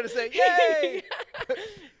I was going to say, yay!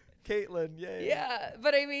 Caitlin, yay. Yeah.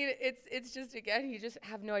 But I mean, it's just, again, you just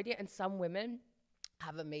have no idea. And some women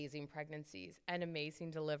have amazing pregnancies and amazing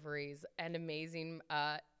deliveries and amazing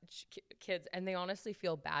kids. And they honestly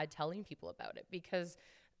feel bad telling people about it, because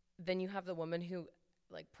then you have the woman who,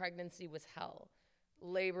 like, pregnancy was hell,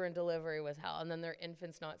 labor and delivery was hell, and then their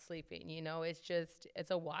infant's not sleeping.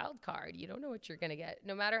 It's a wild card. You don't know what you're going to get.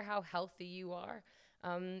 No matter how healthy you are,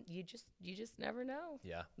 you just never know.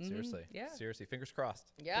 Yeah, seriously. Yeah. Seriously, fingers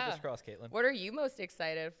crossed. Yeah. Fingers crossed, Caitlin. What are you most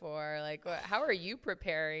excited for? Like, how are you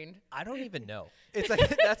preparing? I don't even know. It's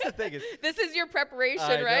like, that's the thing. This is your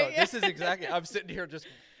preparation, right? Know. This is exactly, I'm sitting here just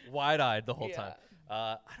wide-eyed the whole time.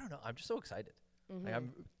 I don't know. I'm just so excited. Mm-hmm. Like,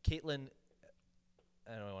 Caitlin,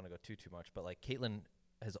 I don't want to go too much, but like Caitlin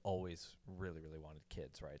has always really, really wanted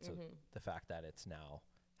kids, right? So the fact that it's now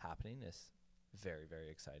happening is very, very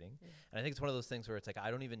exciting. And I think it's one of those things where it's like,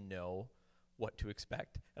 I don't even know what to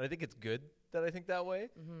expect. And I think it's good that I think that way,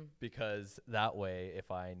 because that way,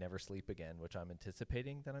 if I never sleep again, which I'm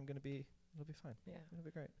anticipating, then it'll be fine. Yeah. It'll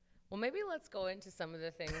be great. Well, maybe let's go into some of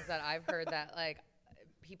the things that I've heard that like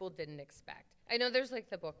people didn't expect. I know there's like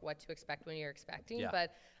the book, What to Expect When You're Expecting,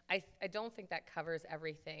 but I don't think that covers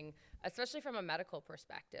everything, especially from a medical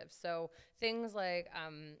perspective. So things like,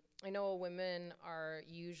 I know women are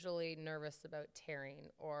usually nervous about tearing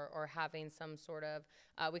or having some sort of,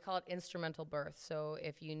 we call it instrumental birth. So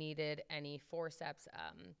if you needed any forceps,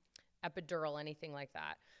 epidural, anything like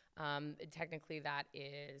that, technically that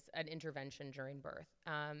is an intervention during birth.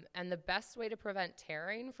 And the best way to prevent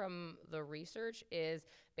tearing from the research is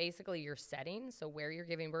basically your setting, so where you're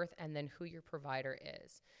giving birth, and then who your provider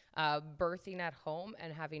is. Birthing at home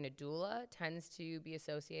and having a doula tends to be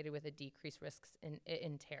associated with a decreased risks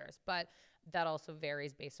in tears, but that also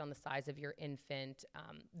varies based on the size of your infant,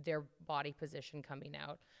 their body position coming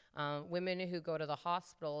out. Women who go to the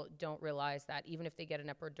hospital don't realize that even if they get an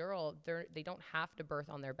epidural, they don't have to birth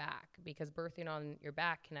on their back, because birthing on your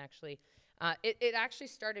back can actually, it actually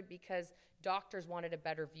started because doctors wanted a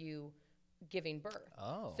better view giving birth.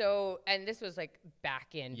 Oh. So, and this was like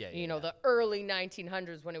back in, the early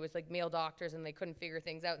 1900s when it was like male doctors and they couldn't figure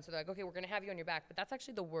things out. And so they're like, okay, we're going to have you on your back. But that's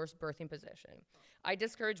actually the worst birthing position. I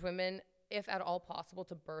discourage women, if at all possible,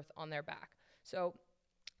 to birth on their back. So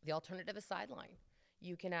the alternative is sideline.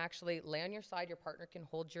 You can actually lay on your side, your partner can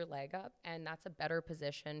hold your leg up, and that's a better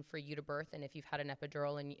position for you to birth than if you've had an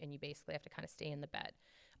epidural and you basically have to kind of stay in the bed.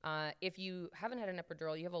 If you haven't had an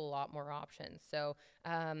epidural, you have a lot more options. So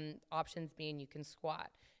options being you can squat,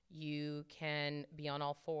 you can be on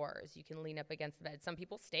all fours, you can lean up against the bed. Some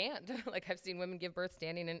people stand. Like I've seen women give birth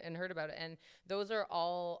standing and heard about it. And those are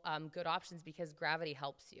all good options because gravity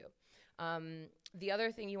helps you. The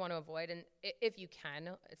other thing you want to avoid, and if you can,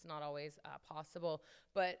 it's not always possible,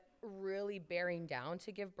 but really bearing down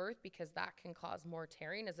to give birth, because that can cause more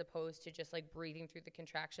tearing as opposed to just like breathing through the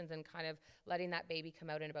contractions and kind of letting that baby come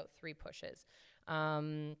out in about 3 pushes.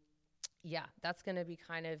 That's going to be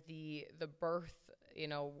kind of the birth,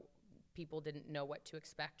 people didn't know what to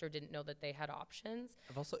expect or didn't know that they had options.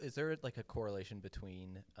 Is there like a correlation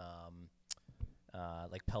between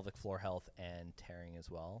like pelvic floor health and tearing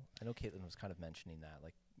as well? I know Caitlin was kind of mentioning that,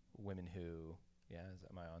 like women who,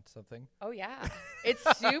 am I on something? Oh yeah, it's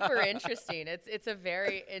super interesting. It's a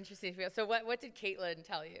very interesting field. So what did Caitlin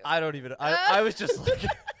tell you? I don't even, I was just like,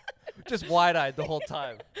 just wide-eyed the whole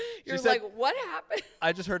time. You're like, what happened?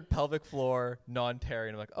 I just heard pelvic floor,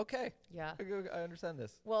 non-tearing. I'm like, okay. Yeah. I understand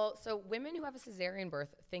this. Well, so women who have a cesarean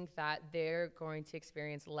birth think that they're going to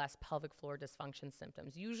experience less pelvic floor dysfunction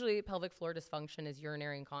symptoms. Usually pelvic floor dysfunction is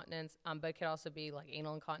urinary incontinence, but it could also be like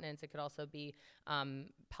anal incontinence. It could also be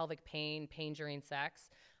pelvic pain during sex.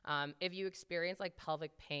 If you experience like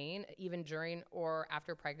pelvic pain, even during or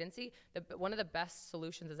after pregnancy, one of the best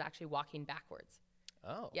solutions is actually walking backwards.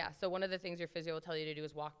 Oh. Yeah. So one of the things your physio will tell you to do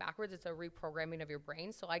is walk backwards. It's a reprogramming of your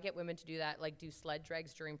brain. So I get women to do that, like do sled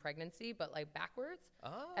drags during pregnancy, but like backwards.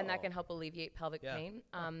 Oh. And that can help alleviate pelvic pain.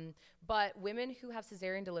 But women who have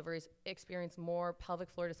cesarean deliveries experience more pelvic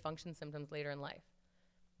floor dysfunction symptoms later in life.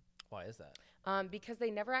 Why is that? Because they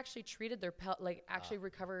never actually treated their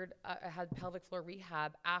recovered, had pelvic floor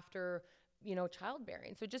rehab after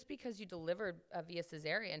childbearing. So just because you delivered via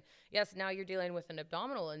cesarean, yes, now you're dealing with an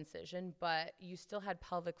abdominal incision, but you still had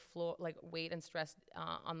pelvic floor, like weight and stress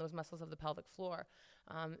on those muscles of the pelvic floor.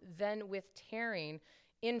 Then with tearing,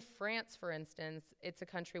 in France, for instance, it's a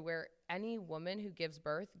country where any woman who gives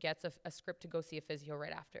birth gets a script to go see a physio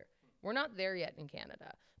right after. We're not there yet in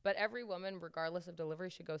Canada, but every woman, regardless of delivery,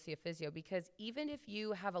 should go see a physio, because even if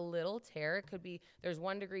you have a little tear, it could be, there's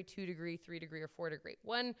 1 degree, 2 degree, 3 degree, or 4 degree.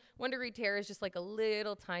 One degree tear is just like a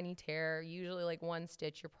little tiny tear, usually like 1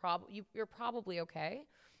 stitch. You're probably okay.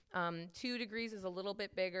 2 degrees is a little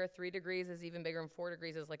bit bigger, 3 degrees is even bigger, and 4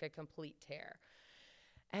 degrees is like a complete tear.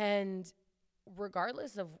 And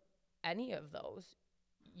regardless of any of those,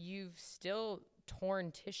 you've still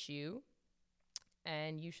torn tissue,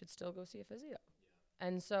 and you should still go see a physio.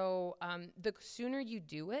 And so the sooner you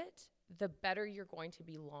do it, the better you're going to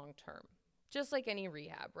be long term. Just like any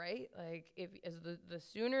rehab, right? Like the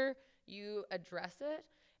sooner you address it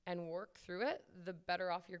and work through it, the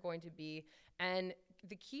better off you're going to be. And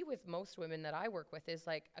the key with most women that I work with is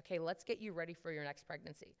like, okay, let's get you ready for your next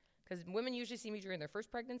pregnancy. Because women usually see me during their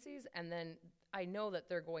first pregnancies, and then I know that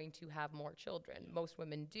they're going to have more children. Most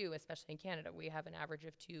women do, especially in Canada. We have an average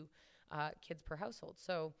of 2 kids per household.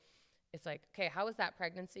 So it's like, okay, how was that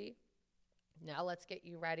pregnancy? Now let's get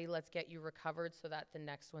you ready. Let's get you recovered so that the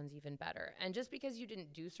next one's even better. And just because you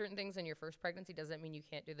didn't do certain things in your first pregnancy doesn't mean you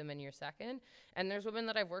can't do them in your second. And there's women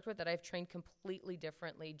that I've worked with that I've trained completely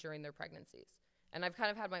differently during their pregnancies. And I've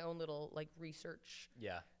kind of had my own little like research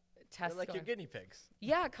test. They're like your guinea pigs.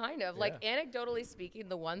 Yeah, kind of. Like anecdotally speaking,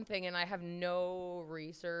 the one thing, and I have no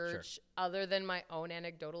research other than my own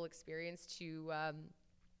anecdotal experience to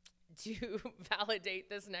validate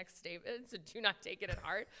this next statement, so do not take it at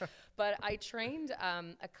heart. But I trained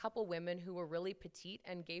a couple women who were really petite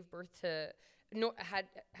and gave birth to,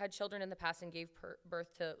 had children in the past and gave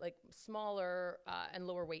birth to like smaller and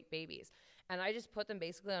lower weight babies. And I just put them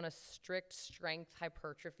basically on a strict strength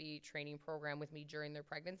hypertrophy training program with me during their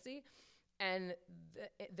pregnancy. And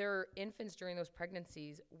their infants during those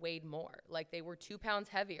pregnancies weighed more. Like they were 2 pounds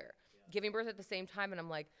heavier, giving birth at the same time. And I'm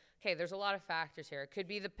like, okay, there's a lot of factors here. It could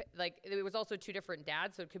be it was also 2 different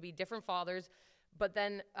dads, so it could be different fathers. But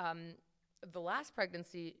then the last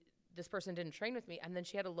pregnancy, this person didn't train with me, and then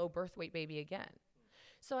she had a low birth weight baby again.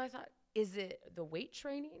 So I thought, is it the weight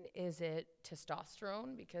training? Is it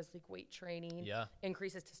testosterone? Because like weight training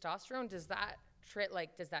increases testosterone. Does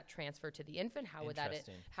that transfer to the infant? How would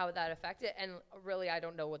that affect it? And really, I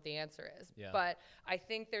don't know what the answer is. Yeah. But I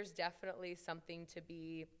think there's definitely something to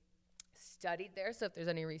be studied there. So if there's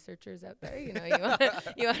any researchers out there, you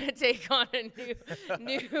want to take on a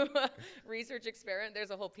new research experiment,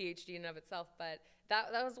 there's a whole PhD in and of itself. But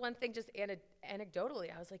that was one thing, just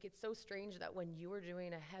anecdotally, I was like, it's so strange that when you were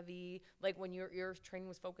doing a heavy, like when your training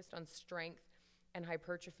was focused on strength and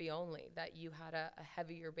hypertrophy only, that you had a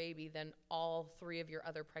heavier baby than all 3 of your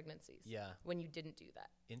other pregnancies. Yeah. When you didn't do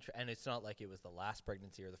that. And it's not like it was the last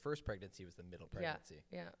pregnancy or the first pregnancy, it was the middle pregnancy.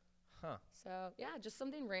 Yeah. Huh. So, just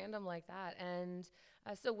something random like that. And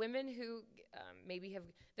so women who maybe have,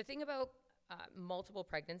 the thing about multiple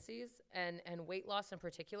pregnancies and weight loss in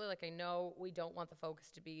particular, like I know we don't want the focus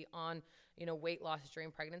to be on, weight loss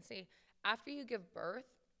during pregnancy. After you give birth,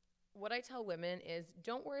 what I tell women is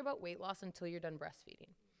don't worry about weight loss until you're done breastfeeding.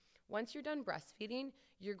 Once you're done breastfeeding,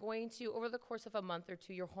 you're going to, over the course of a month or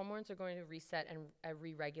 2, your hormones are going to reset and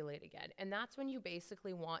re-regulate again. And that's when you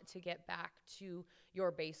basically want to get back to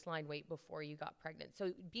your baseline weight before you got pregnant.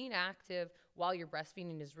 So being active while you're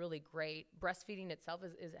breastfeeding is really great. Breastfeeding itself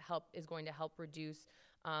is going to help reduce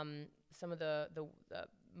some of the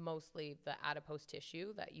mostly the adipose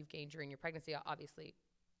tissue that you've gained during your pregnancy, obviously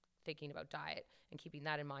thinking about diet and keeping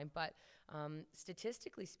that in mind. But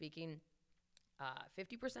statistically speaking,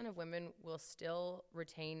 50% of women will still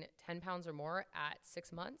retain 10 pounds or more at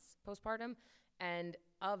 6 months postpartum. And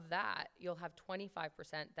of that, you'll have 25%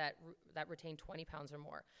 that retain 20 pounds or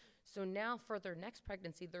more. So now for their next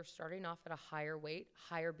pregnancy, they're starting off at a higher weight,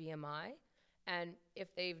 higher BMI. And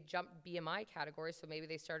if they've jumped BMI categories, so maybe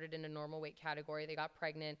they started in a normal weight category, they got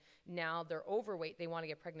pregnant, now they're overweight, they want to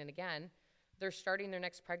get pregnant again, they're starting their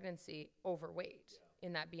next pregnancy overweight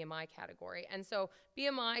in that BMI category. And so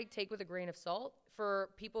BMI, take with a grain of salt. For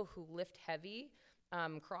people who lift heavy,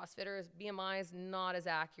 CrossFitters, BMI is not as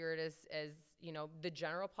accurate as the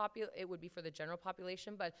general it would be for the general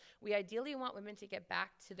population, but we ideally want women to get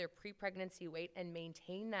back to their pre-pregnancy weight and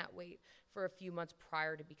maintain that weight for a few months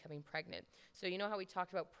prior to becoming pregnant. So you know how we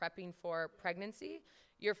talked about prepping for pregnancy?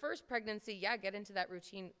 Your first pregnancy, get into that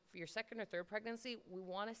routine. For your second or third pregnancy, we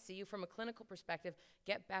want to see you from a clinical perspective,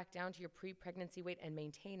 get back down to your pre-pregnancy weight and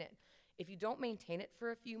maintain it. If you don't maintain it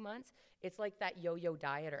for a few months, it's like that yo-yo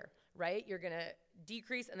dieter, right? You're going to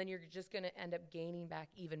decrease and then you're just going to end up gaining back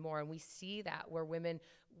even more. And we see that where women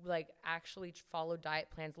actually followed diet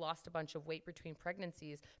plans, lost a bunch of weight between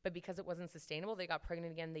pregnancies, but because it wasn't sustainable, they got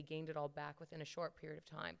pregnant again, they gained it all back within a short period of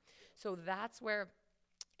time. So that's where,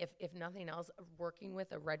 if nothing else, working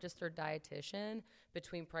with a registered dietitian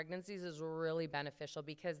between pregnancies is really beneficial,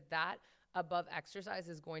 because that above exercise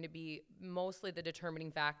is going to be mostly the determining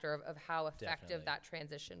factor of how effective that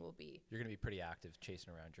transition will be. You're going to be pretty active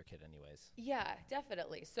chasing around your kid anyways. Yeah,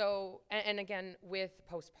 definitely. So, and again, with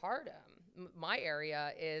postpartum, my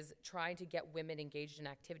area is trying to get women engaged in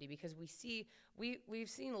activity, because we've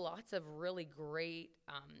seen lots of really great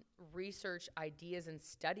research ideas and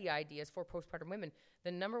study ideas for postpartum women.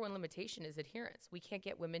 The number one limitation is adherence. We can't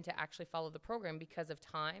get women to actually follow the program because of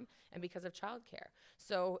time and because of childcare.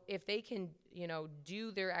 So if they can,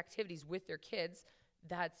 do their activities with their kids,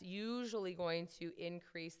 that's usually going to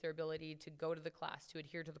increase their ability to go to the class, to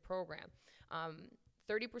adhere to the program.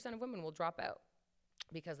 30% of women will drop out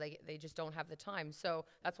because they just don't have the time. So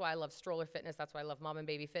that's why I love stroller fitness. That's why I love mom and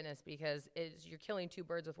baby fitness, because you're killing 2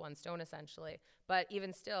 birds with 1 stone essentially. But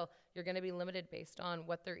even still, you're going to be limited based on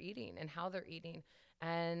what they're eating and how they're eating.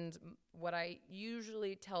 And what I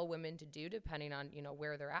usually tell women to do, depending on,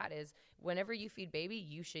 where they're at, is whenever you feed baby,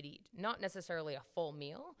 you should eat. Not necessarily a full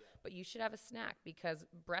meal, but you should have a snack, because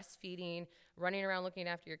breastfeeding, running around looking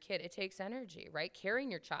after your kid, it takes energy, right? Carrying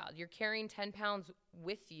your child. You're carrying 10 pounds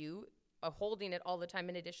with you, holding it all the time,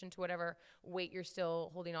 in addition to whatever weight you're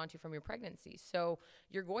still holding on to from your pregnancy. So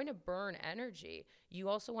you're going to burn energy. You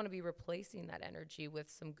also want to be replacing that energy with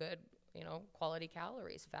some good, quality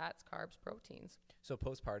calories, fats, carbs, proteins. So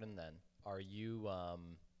postpartum then, are you,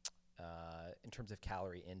 in terms of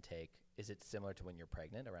calorie intake, is it similar to when you're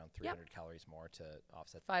pregnant, around 300 calories more to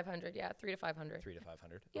offset? 500, yeah, 300 to 500. 300 to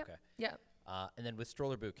 500, Yep. okay. Yeah. And then with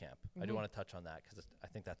stroller boot camp, I do want to touch on that because I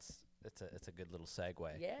think it's a good little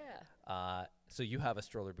segue. Yeah. So you have a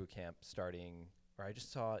stroller boot camp starting, or I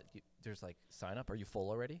just saw there's like sign up. Are you full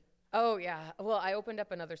already? Oh yeah. Well, I opened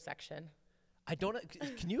up another section. I don't.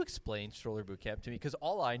 Can you explain stroller boot camp to me? Because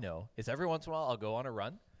all I know is every once in a while I'll go on a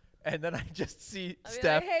run, and then I just see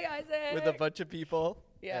Steph hey, Isaac, with a bunch of people.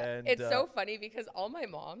 Yeah, and, it's so funny because all my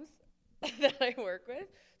moms that I work with,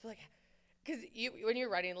 they're like, because when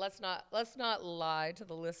you're running, let's not lie to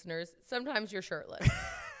the listeners. Sometimes you're shirtless.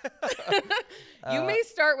 You may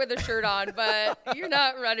start with a shirt on, but you're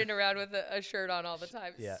not running around with a shirt on all the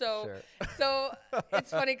time. Yeah, so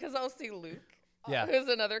it's funny because I'll see Luke, who's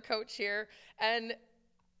another coach here, and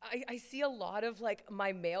I see a lot of like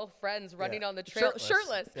my male friends running on the trail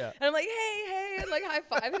shirtless. Yeah. And I'm like, hey, and like high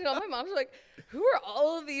five. And all my moms are like, who are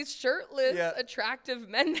all of these shirtless, attractive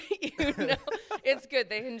men that you know? It's good.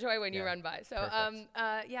 They enjoy when you run by. So,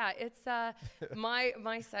 it's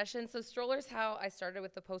my session. So Stroller's how I started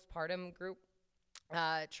with the postpartum group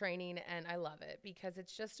training, and I love it because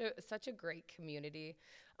it's just such a great community.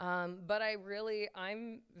 But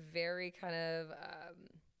I'm very kind of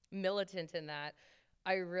militant in that.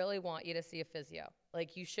 I really want you to see a physio.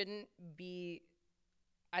 Like, you shouldn't be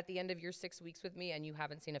at the end of your 6 weeks with me and you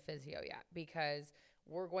haven't seen a physio yet, because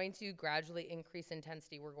we're going to gradually increase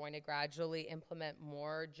intensity. We're going to gradually implement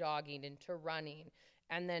more jogging into running.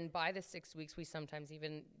 And then by the 6 weeks, we sometimes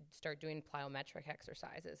even start doing plyometric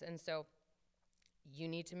exercises. And so you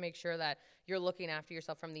need to make sure that you're looking after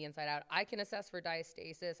yourself from the inside out. I can assess for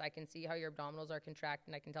diastasis. I can see how your abdominals are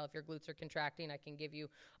contracting. I can tell if your glutes are contracting. I can give you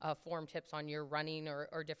form tips on your running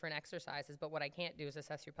or different exercises. But what I can't do is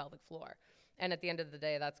assess your pelvic floor. And at the end of the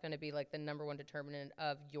day, that's going to be like the number one determinant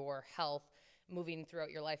of your health moving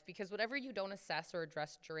throughout your life, because whatever you don't assess or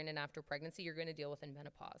address during and after pregnancy, you're going to deal with in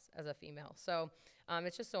menopause as a female. So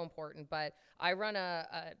it's just so important. But I run a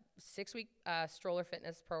 6-week stroller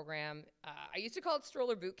fitness program. I used to call it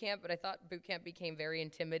stroller boot camp, but I thought boot camp became very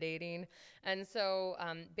intimidating. And so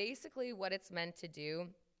basically what it's meant to do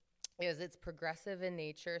is it's progressive in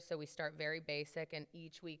nature. So we start very basic, and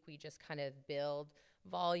each week we just kind of build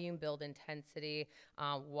volume, build intensity,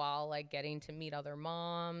 while like getting to meet other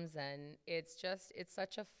moms. And it's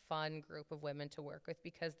such a fun group of women to work with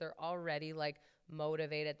because they're already like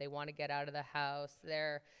motivated. They want to get out of the house.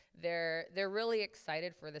 They're really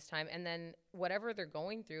excited for this time. And then whatever they're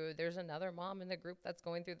going through, there's another mom in the group that's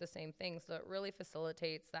going through the same thing. So it really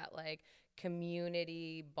facilitates that like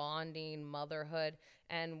community bonding, motherhood.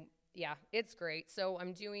 And yeah, it's great. So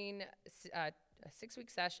I'm doing 6-week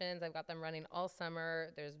sessions. I've got them running all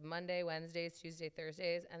summer. There's Monday, Wednesdays, Tuesday,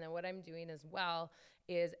 Thursdays. And then what I'm doing as well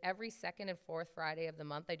is every second and fourth Friday of the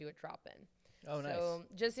month, I do a drop-in. Oh, nice. So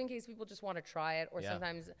just in case people just want to try it, or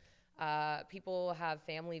sometimes people have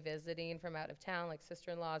family visiting from out of town, like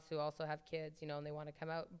sister-in-laws who also have kids, and they want to come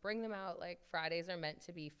out, bring them out. Like, Fridays are meant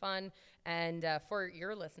to be fun. And for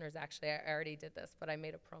your listeners, actually, I already did this, but I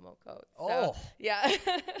made a promo code. So, yeah.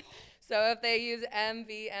 So if they use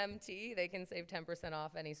MVMT, they can save 10%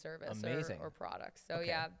 off any service or product. So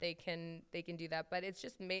yeah, they can do that. But it's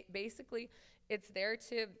just basically it's there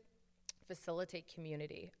to facilitate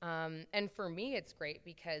community. And for me, it's great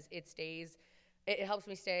because it helps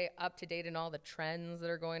me stay up to date in all the trends that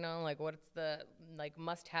are going on. Like, what's the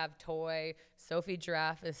must-have toy? Sophie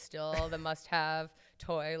Giraffe is still the must-have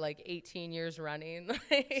toy, like 18 years running.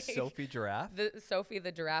 Sophie Giraffe? Sophie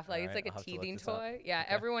the giraffe. Like, it's like a teething toy. Yeah,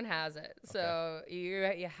 okay. Everyone has it. So you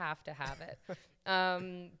have to have it.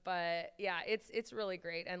 But yeah, it's really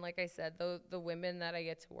great. And like I said, the women that I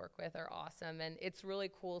get to work with are awesome. And it's really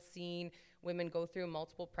cool seeing women go through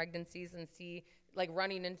multiple pregnancies and see, like,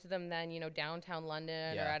 running into them then, downtown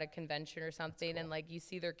London or at a convention or something. Cool. And like, you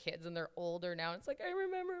see their kids and they're older now. It's like, I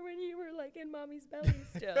remember when you were like in mommy's belly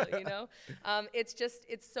still,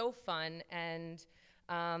 It's so fun. And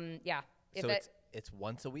it's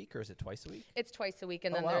once a week, or is it twice a week? It's twice a week,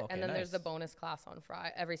 and Oh, then wow. there, Okay, and then nice. there's the bonus class on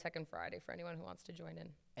every second Friday for anyone who wants to join in.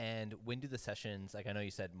 And when do the sessions, like I know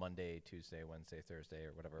you said Monday, Tuesday, Wednesday, Thursday,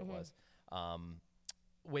 or whatever it was.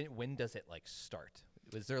 When does it like start?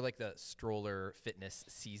 Was there like the stroller fitness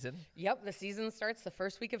season? Yep, the season starts the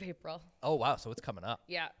first week of April. Oh, wow. So it's coming up.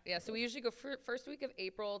 Yeah. So we usually go first week of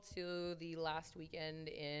April to the last weekend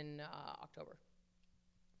in October.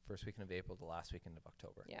 First weekend of April, the last weekend of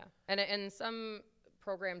October. Yeah, and some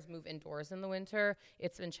programs move indoors in the winter.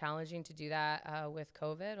 It's been challenging to do that with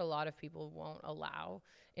COVID. A lot of people won't allow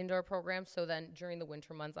indoor programs. So then during the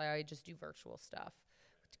winter months, I just do virtual stuff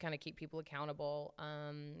to kind of keep people accountable,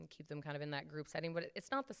 keep them kind of in that group setting. But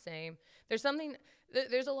it's not the same. There's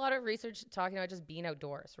a lot of research talking about just being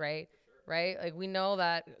outdoors, right? Right? Like we know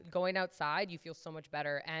that going outside, you feel so much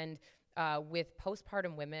better. And with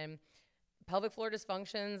postpartum women, pelvic floor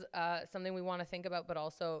dysfunctions, something we want to think about, but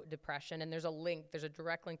also depression. And there's a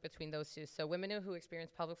direct link between those two. So women who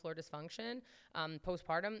experience pelvic floor dysfunction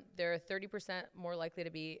postpartum, they're 30% more likely to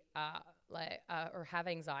be or have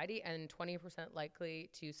anxiety, and 20% likely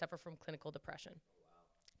to suffer from clinical depression.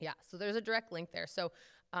 Yeah, so there's a direct link there. So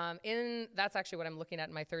that's actually what I'm looking at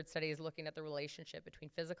in my third study, is looking at the relationship between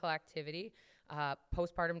physical activity,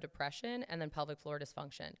 postpartum depression, and then pelvic floor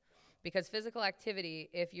dysfunction. Because physical activity,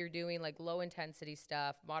 if you're doing like low intensity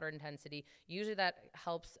stuff, moderate intensity, usually that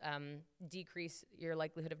helps decrease your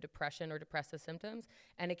likelihood of depression or depressive symptoms,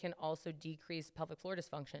 and it can also decrease pelvic floor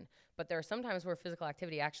dysfunction. But there are some times where physical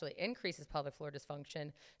activity actually increases pelvic floor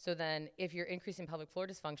dysfunction. So then if you're increasing pelvic floor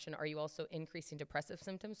dysfunction, are you also increasing depressive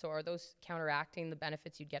symptoms? So are those counteracting the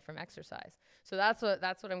benefits you'd get from exercise? So that's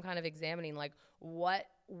what I'm kind of examining, like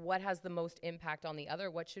what has the most impact on the other?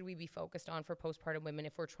 What should we be focused on for postpartum women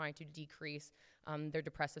if we're trying to decrease their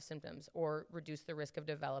depressive symptoms or reduce the risk of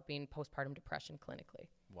developing postpartum depression clinically?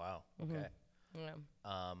 Wow. Okay. Yeah.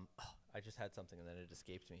 I just had something and then it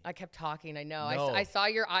escaped me. I kept talking. I know. No. I saw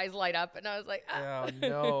your eyes light up, and I was like, ah.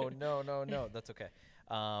 No. That's okay.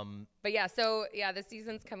 But yeah, so yeah, the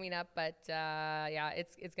season's coming up, but yeah,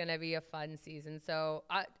 it's gonna be a fun season. So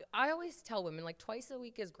I always tell women, like, twice a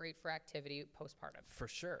week is great for activity postpartum. For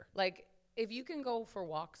sure. Like, if you can go for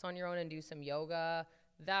walks on your own and do some yoga,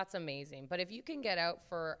 that's amazing. But if you can get out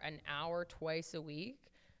for an hour twice a week,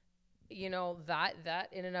 you know, that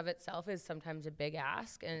in and of itself is sometimes a big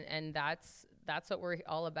ask, and that's what we're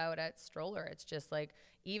all about at Stroller. It's just like,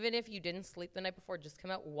 even if you didn't sleep the night before, just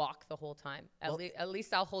come out, walk the whole time. At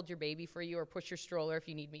least I'll hold your baby for you or push your stroller if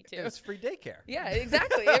you need me to. It's free daycare. Yeah,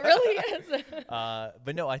 exactly. It really is.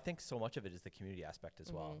 But no, I think so much of it is the community aspect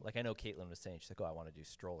as well. Like I know Caitlin was saying, she's like, oh, I want to do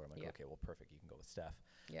Stroller. I'm like, okay, well, perfect. You can go with Steph.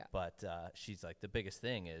 Yeah. But she's like, the biggest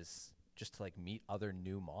thing is just to like meet other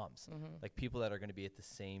new moms, like people that are going to be at the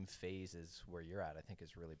same phase as where you're at, I think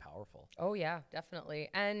is really powerful. Oh yeah, definitely.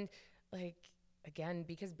 And like, again,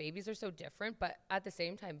 because babies are so different, but at the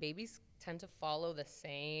same time, babies tend to follow the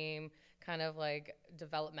same kind of like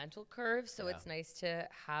developmental curve. So it's nice to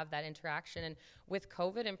have that interaction. And with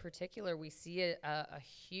COVID in particular, we see a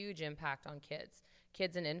huge impact on kids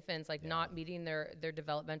and infants, like not meeting their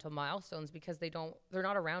developmental milestones because they're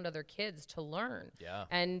not around other kids to learn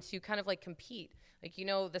and to kind of like compete. Like, you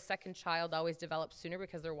know, the second child always develops sooner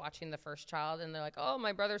because they're watching the first child and they're like, oh,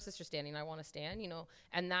 my brother or sister's standing, I want to stand, you know.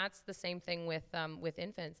 And that's the same thing with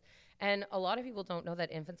infants. And a lot of people don't know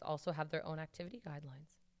that infants also have their own activity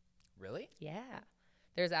guidelines. Really? Yeah.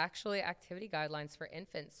 There's actually activity guidelines for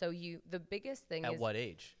infants. So the biggest thing is... At what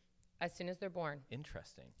age? As soon as they're born.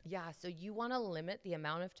 Interesting. Yeah, so you want to limit the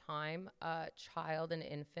amount of time a child, an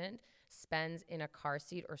infant, spends in a car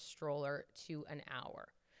seat or stroller to an hour.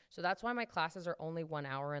 So that's why my classes are only 1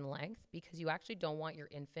 hour in length, because you actually don't want your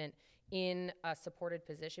infant in a supported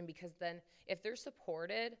position, because then if they're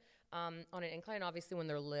supported on an incline, obviously when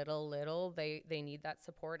they're little, they need that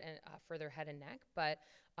support and for their head and neck, but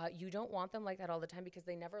you don't want them like that all the time because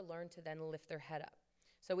they never learn to then lift their head up.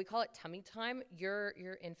 So we call it tummy time. Your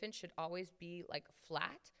infant should always be like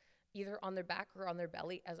flat, either on their back or on their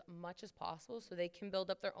belly as much as possible, so they can build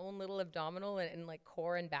up their own little abdominal and like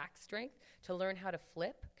core and back strength to learn how to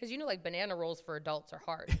flip. Because, you know, like banana rolls for adults are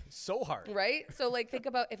hard. So hard. Right? So like think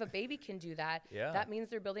about if a baby can do that, that means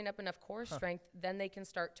they're building up enough core strength, then they can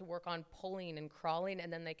start to work on pulling and crawling,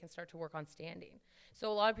 and then they can start to work on standing. So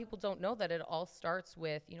a lot of people don't know that it all starts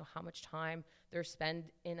with, you know, how much time they're spent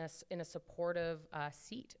in a supportive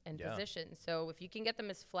seat and position. So if you can get them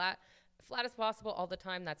as flat as possible all the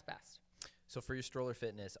time, that's best. So for your Stroller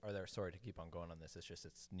fitness, sorry to keep on going on this,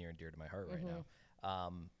 it's near and dear to my heart right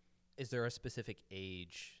now. Is there a specific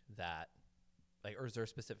age that, like, or is there a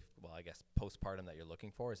specific, well, I guess postpartum that you're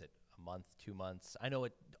looking for? Is it a month, 2 months? I know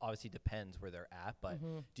it obviously depends where they're at, but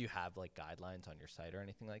do you have like guidelines on your site or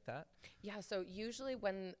anything like that? Yeah, so usually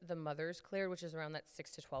when the mother's cleared, which is around that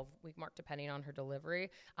 6 to 12 week mark, depending on her delivery,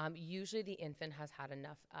 usually the infant has had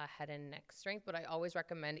enough head and neck strength. But I always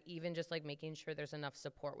recommend even just like making sure there's enough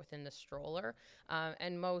support within the stroller.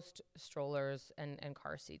 And most strollers and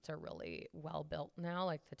car seats are really well built now.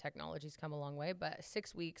 Like the technology's come a long way. But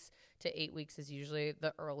 6 weeks to 8 weeks is usually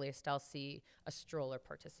the earliest I'll see a stroller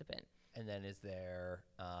participant. And then is there,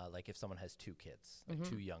 like if someone has 2 kids, like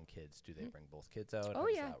 2 young kids, do they bring both kids out? Oh, How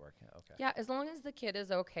does yeah. that work? Okay. Yeah, as long as the kid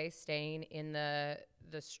is okay staying in the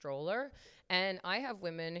stroller. And I have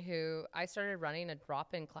women who, I started running a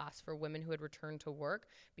drop-in class for women who had returned to work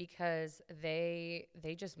because they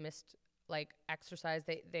just missed like exercise.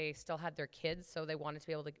 They still had their kids, so they wanted to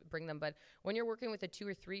be able to bring them. But when you're working with a 2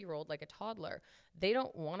 or 3 year old, like a toddler, they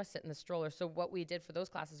don't want to sit in the stroller. So what we did for those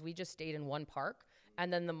classes, we just stayed in one park.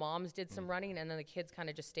 And then the moms did some running, and then the kids kind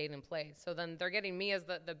of just stayed and played. So then they're getting me as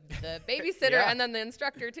the babysitter Yeah. and then the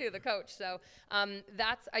instructor too, the coach. So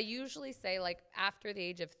I usually say like after the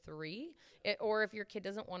age of 3, or if your kid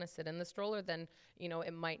doesn't want to sit in the stroller, then, you know,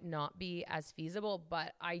 it might not be as feasible.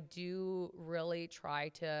 But I do really try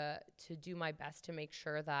to do my best to make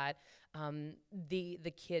sure that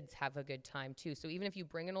the kids have a good time too. So even if you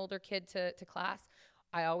bring an older kid to class,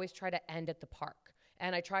 I always try to end at the park.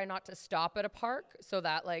 And I try not to stop at a park so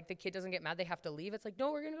that like the kid doesn't get mad they have to leave. It's like,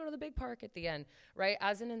 no, we're going to go to the big park at the end, right?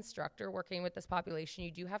 As an instructor working with this population, you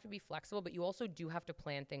do have to be flexible, but you also do have to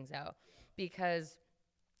plan things out because,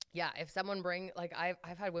 yeah, if someone like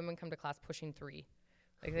I've had women come to class pushing 3.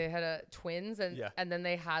 Like they had twins and then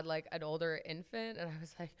they had like an older infant, and I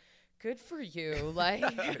was like, good for you. Like,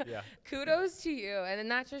 kudos to you. And then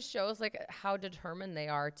that just shows like how determined they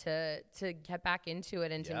are to get back into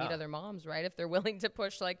it and to meet other moms, right? If they're willing to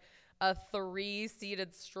push like a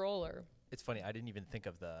 3-seated stroller. It's funny. I didn't even think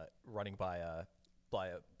of the running by a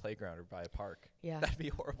playground or by a park. Yeah. That'd be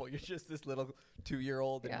horrible. You're just this little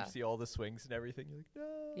 2-year-old and you see all the swings and everything. You're like,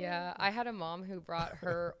 no. Yeah. I had a mom who brought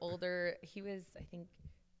her older, he was, I think,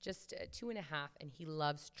 just 2.5, and he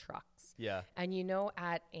loves trucks. Yeah. And you know,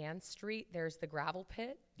 at Ann Street, there's the gravel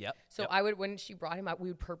pit. Yep. So I would, when she brought him out, we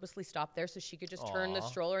would purposely stop there so she could just turn the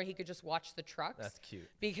stroller and he could just watch the trucks. That's cute.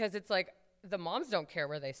 Because it's like, the moms don't care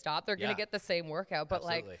where they stop. They're going to get the same workout. But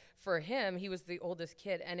Absolutely. like for him, he was the oldest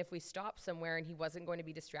kid. And if we stopped somewhere and he wasn't going to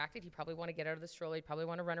be distracted, he'd probably want to get out of the stroller. He'd probably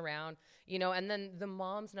want to run around, you know, and then the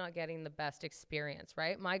mom's not getting the best experience,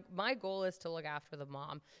 right? My goal is to look after the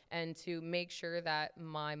mom and to make sure that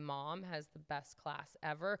my mom has the best class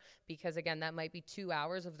ever. Because again, that might be 2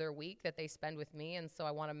 hours of their week that they spend with me. And so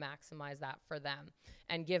I want to maximize that for them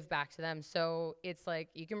and give back to them. So it's like,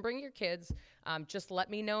 you can bring your kids, just let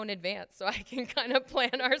me know in advance so I can kind of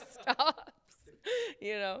plan our stops,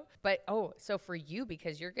 you know? But, so for you,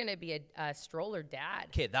 because you're going to be a stroller dad.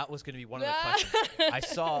 Okay, that was going to be one of the questions I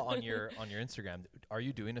saw on your Instagram. Are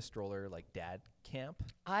you doing a stroller like dad camp?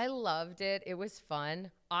 I loved it. It was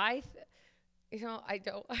fun. I'm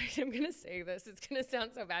going to say this. It's going to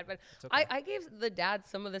sound so bad, but okay. I gave the dads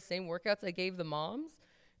some of the same workouts I gave the moms.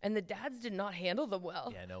 And the dads did not handle them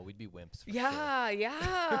well. Yeah, no, we'd be wimps. For sure. Like,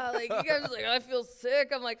 you guys are like, I feel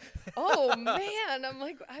sick. I'm like, oh, man. I'm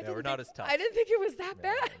like, we're not as tough. I didn't think it was that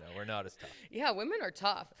bad. No, we're not as tough. Yeah, women are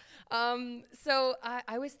tough. So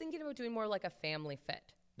I was thinking about doing more like a family fit.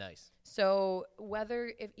 Nice. So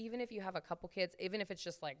even if you have a couple kids, even if it's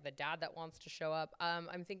just like the dad that wants to show up,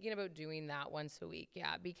 I'm thinking about doing that once a week.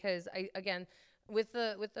 Yeah, because with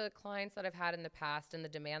the clients that I've had in the past and the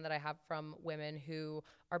demand that I have from women who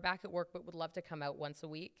are back at work but would love to come out once a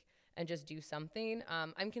week and just do something,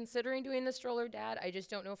 I'm considering doing the stroller dad. I just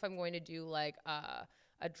don't know if I'm going to do like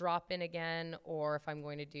a drop-in again, or if I'm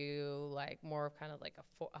going to do like more of kind of like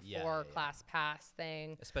a 4-class pass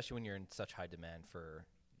thing. Especially when you're in such high demand for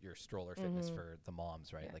your stroller fitness for the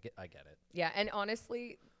moms, right? Yeah. I get it. Yeah, and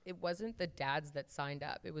honestly, it wasn't the dads that signed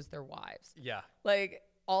up. It was their wives. Yeah. Like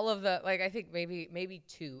all of the, like I think maybe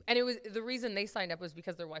 2. And it was, the reason they signed up was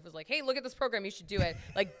because their wife was like, hey, look at this program, you should do it.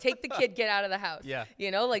 Like take the kid, get out of the house. Yeah.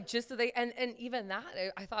 You know, like just so they, and even that,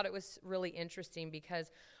 I thought it was really interesting because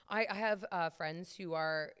I have friends who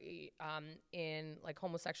are in like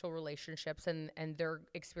homosexual relationships and they're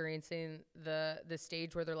experiencing the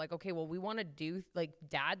stage where they're like, okay, well, we want to do like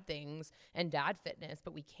dad things and dad fitness,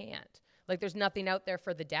 but we can't. Like there's nothing out there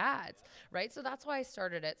for the dads, right? So that's why I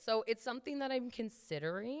started it. So it's something that I'm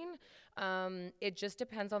considering. It just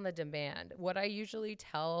depends on the demand. What I usually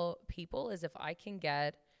tell people is if I can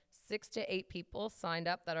get 6 to 8 people signed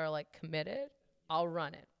up that are like committed, I'll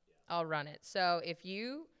run it. So if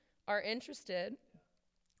you are interested,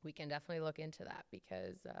 we can definitely look into that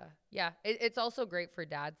because, it's also great for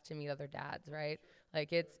dads to meet other dads, right?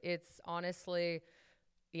 Like it's honestly,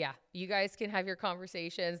 you guys can have your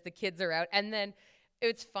conversations. The kids are out, and then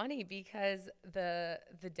it's funny because the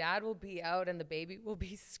dad will be out and the baby will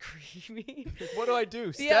be screaming. What do I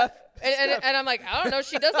do, Yeah. Steph? And I'm like, I don't know.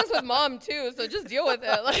 She does this with mom too, so just deal with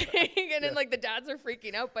it. Like, and then like the dads are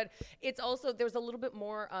freaking out, but it's also there's a little bit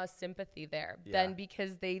more sympathy there than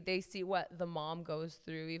because they see what the mom goes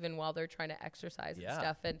through even while they're trying to exercise and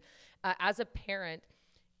stuff. And as a parent,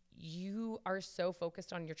 you are so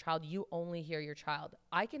focused on your child, you only hear your child.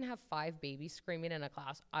 I can have 5 babies screaming in a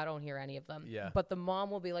class. I don't hear any of them. Yeah. But the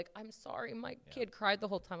mom will be like, I'm sorry, my kid cried the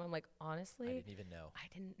whole time. I'm like, honestly, I didn't even know.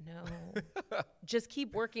 I didn't know. Just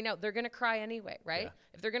keep working out. They're going to cry anyway, right?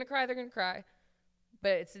 Yeah. If they're going to cry, they're going to cry.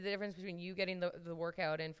 But it's the difference between you getting the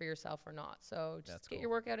workout in for yourself or not. So just get your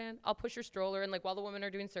workout in. I'll push your stroller in. Like while the women are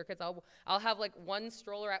doing circuits, I'll have like one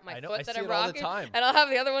stroller at my foot that I'm rocking, and I'll have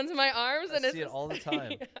the other ones in my arms. I see it all the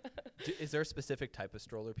time. Is there a specific type of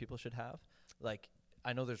stroller people should have? Like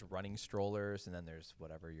I know there's running strollers, and then there's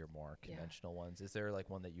whatever your more conventional ones. Is there like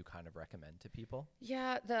one that you kind of recommend to people?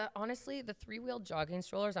 Yeah, honestly, the 3-wheeled jogging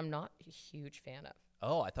strollers, I'm not a huge fan of.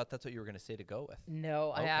 Oh, I thought that's what you were going to say to go with.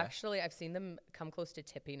 No, okay. I've seen them come close to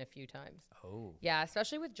tipping a few times. Oh. Yeah,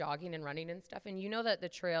 especially with jogging and running and stuff. And you know that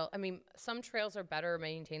some trails are better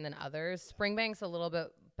maintained than others. Springbank's a little bit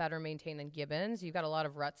better maintained than Gibbons. You've got a lot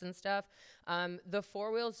of ruts and stuff. The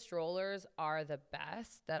 4-wheeled strollers are the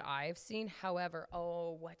best that I've seen. However,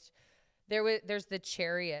 there's the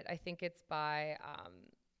Chariot. I think it's by,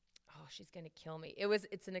 she's going to kill me.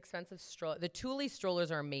 It's an expensive stroller. The Thule strollers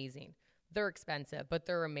are amazing. They're expensive, but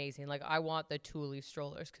they're amazing. Like I want the Thule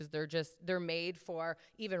strollers because they're made for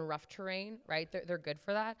even rough terrain, right? They're good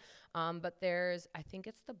for that. But I think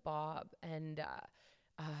it's the Bob, and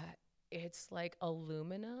it's like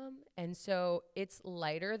aluminum, and so it's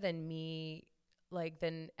lighter than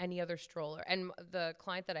any other stroller. And the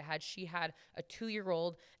client that I had, she had a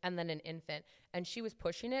 2-year-old and then an infant, and she was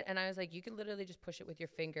pushing it, and I was like, you can literally just push it with your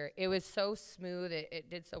finger. It was so smooth. It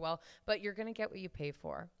did so well, but you're going to get what you pay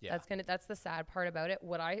for. Yeah. That's the sad part about it.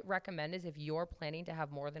 What I recommend is if you're planning to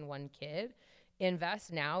have more than one kid,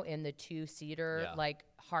 invest now in the 2-seater, like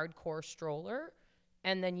hardcore stroller,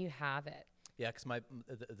 and then you have it. Yeah, because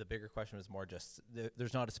the bigger question was more just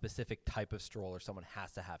there's not a specific type of stroller someone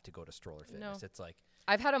has to have to go to stroller fitness. No. It's like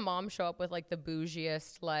I've had a mom show up with like the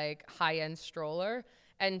bougiest like high end stroller,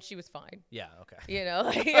 and she was fine. Yeah, okay. You know,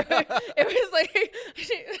 like it was like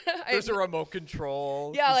there's a remote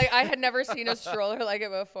control. Yeah, like I had never seen a stroller like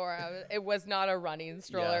it before. It was not a running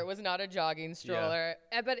stroller. It was not a jogging stroller.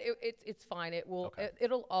 But it's fine.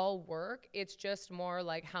 It'll all work. It's just more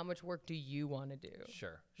like how much work do you want to do?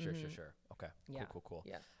 Sure. Okay. Yeah. Cool.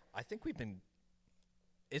 Yeah. I think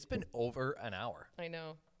it's been over an hour. I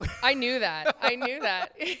know. I knew that.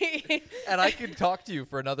 And I could talk to you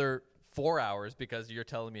for another 4 hours because you're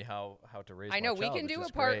telling me how to raise my child. We can do a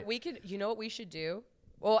part. Great. You know what we should do?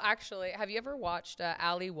 Well, actually, have you ever watched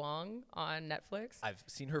Ali Wong on Netflix? I've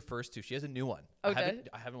seen her first 2. She has a new one. Oh,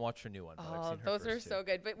 I haven't watched her new one. But I've seen her those first are 2. so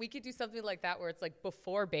good. But we could do something like that where it's like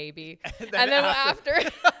before baby, and then after.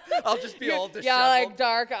 I'll just be all disheveled. Yeah, like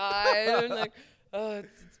dark eyed and like. Oh,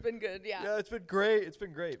 it's been good. Yeah. Yeah, it's been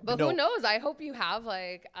great. But who knows? I hope you have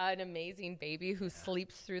like an amazing baby who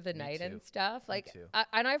sleeps through the night and stuff. Like,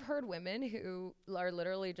 and I've heard women who are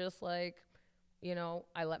literally just like, you know,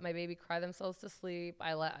 I let my baby cry themselves to sleep.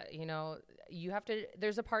 You have to,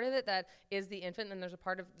 there's a part of it that is the infant, and there's a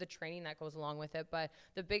part of the training that goes along with it. But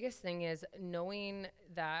the biggest thing is knowing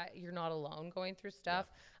that you're not alone going through stuff.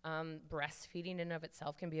 Breastfeeding in and of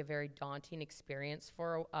itself can be a very daunting experience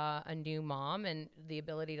for a new mom, and the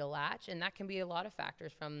ability to latch. And that can be a lot of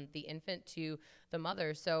factors from the infant to the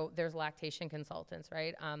mother. So there's lactation consultants,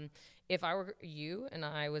 right? If I were you and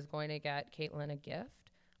I was going to get Caitlin a gift,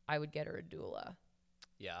 I would get her a doula.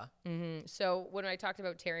 Yeah. Mm-hmm. So when I talked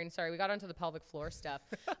about tearing, we got onto the pelvic floor stuff.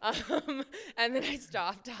 And then I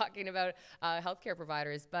stopped talking about healthcare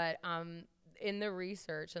providers. But in the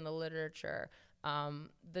research and the literature,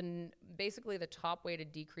 basically the top way to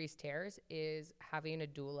decrease tears is having a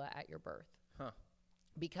doula at your birth. Huh.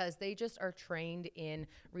 Because they just are trained in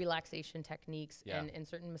relaxation techniques and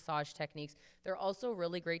certain massage techniques. They're also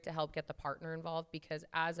really great to help get the partner involved, because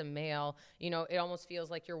as a male, you know, it almost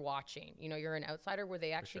feels like you're watching. You know, you're an outsider, where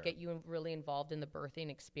they actually get you really involved in the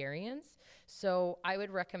birthing experience. So I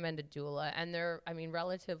would recommend a doula, and they're,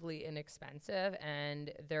 relatively inexpensive,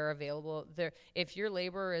 and they're available. If your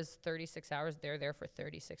labor is 36 hours, they're there for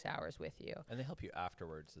 36 hours with you. And they help you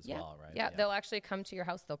afterwards as well, right? Yeah, they'll actually come to your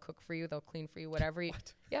house. They'll cook for you. They'll clean for you, whatever you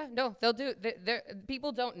yet. Yeah, no, they'll do.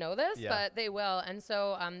 People don't know this, Yeah. but they will. And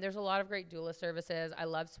so there's a lot of great doula services. I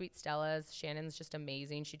love Sweet Stella's. Shannon's just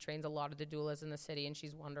amazing. She trains a lot of the doulas in the city, and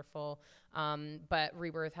she's wonderful. But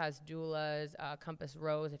Rebirth has doulas. Compass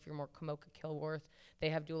Rose, if you're more Kamoka Kilworth, they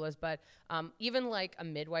have doulas. But even like a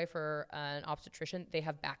midwife or an obstetrician, they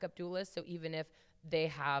have backup doulas. So even if they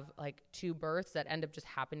have like 2 births that end up just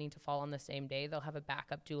happening to fall on the same day, they'll have a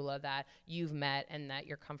backup doula that you've met and that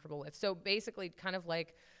you're comfortable with. So basically kind of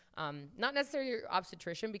like, not necessarily your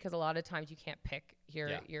obstetrician, because a lot of times you can't pick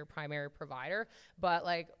your primary provider, but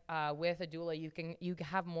like with a doula, you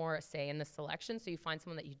have more say in the selection. So you find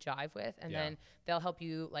someone that you jive with, and then they'll help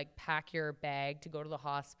you like pack your bag to go to the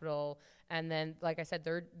hospital. And then, like I said,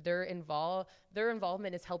 their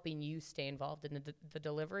involvement is helping you stay involved in the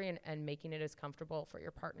delivery and making it as comfortable for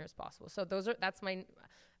your partner as possible. So that's my,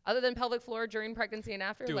 other than pelvic floor during pregnancy and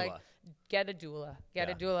after, Doula. like get a doula. Get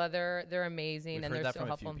a doula. They're amazing. We've and heard they're that so from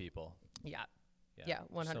helpful. a few people. Yeah.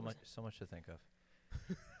 100%. So much to think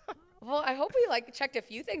of. Well, I hope we like checked a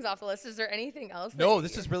few things off the list. Is there anything else? No,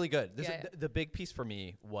 this is really good. Yeah. The big piece for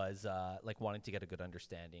me was like wanting to get a good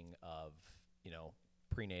understanding of,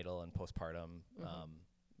 prenatal and postpartum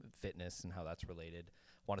fitness and how that's related.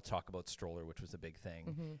 Want to talk about stroller, which was a big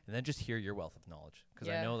thing, and then just hear your wealth of knowledge, because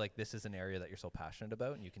I know like this is an area that you're so passionate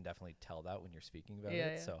about, and you can definitely tell that when you're speaking about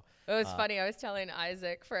it. So it was funny. I was telling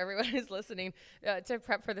Isaac, for everyone who's listening, to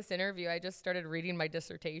prep for this interview, I just started reading my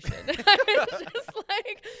dissertation. I was just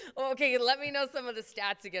like, okay, let me know some of the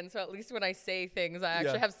stats again, so at least when I say things, I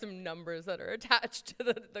actually have some numbers that are attached to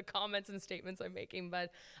the comments and statements I'm making.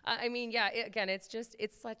 But I mean, again, it's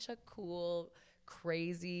such a cool,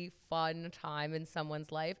 crazy fun time in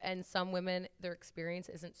someone's life, and some women, their experience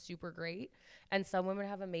isn't super great, and some women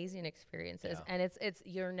have amazing experiences, and it's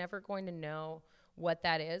you're never going to know what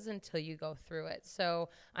that is until you go through it. So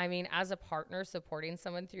I mean, as a partner supporting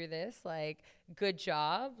someone through this, like, good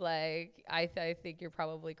job. Like I think you're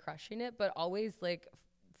probably crushing it, but always like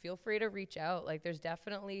feel free to reach out. Like there's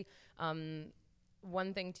definitely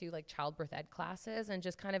one thing too, like childbirth ed classes, and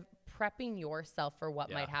just kind of prepping yourself for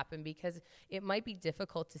what might happen, because it might be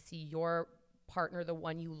difficult to see your partner, the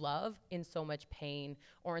one you love, in so much pain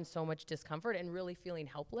or in so much discomfort and really feeling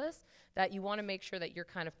helpless, that you want to make sure that you're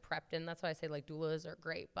kind of prepped. And that's why I say like doulas are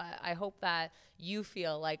great, but I hope that you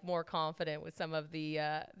feel like more confident with some of the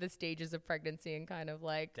stages of pregnancy and kind of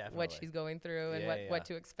like what she's going through and what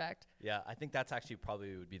to expect. Yeah. I think that's actually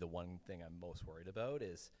probably would be the one thing I'm most worried about,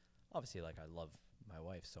 is obviously like I love my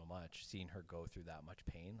wife so much, seeing her go through that much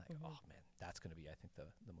pain, like, oh man, that's going to be, I think,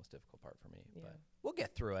 the most difficult part for me, but we'll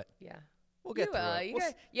get through it. We'll get through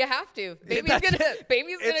it. You have to. Baby's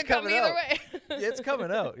gonna come either way. It's coming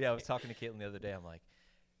out. I was talking to Caitlin the other day. I'm like,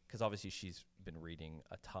 because obviously she's been reading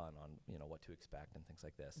a ton on what to expect and things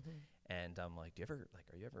like this, and I'm like,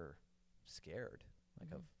 are you ever scared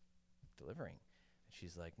of delivering?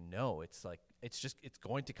 She's like, no, it's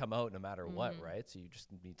going to come out no matter what, right? So you just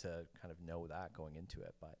need to kind of know that going into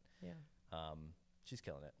it. But she's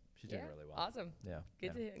killing it. She's doing really well. Awesome.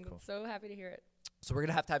 Good to hear. Cool. I'm so happy to hear it. So we're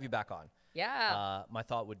gonna have you back on. Yeah. My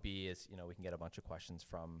thought would be is we can get a bunch of questions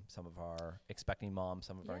from some of our expecting moms,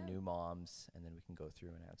 some of our new moms, and then we can go through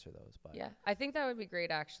and answer those. But I think that would be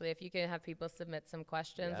great, actually, if you can have people submit some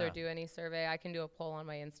questions or do any survey. I can do a poll on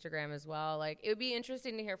my Instagram as well. Like, it would be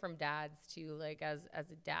interesting to hear from dads too. Like as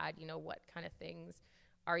a dad, what kind of things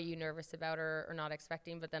are you nervous about or not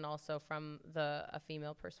expecting? But then also from a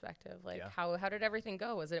female perspective, like how did everything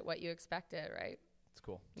go? Was it what you expected, right? It's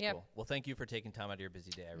cool. Yeah. Cool. Well, thank you for taking time out of your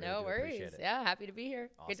busy day. I really do appreciate it. Yeah, happy to be here.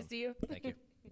 Awesome. Great to see you. Thank you.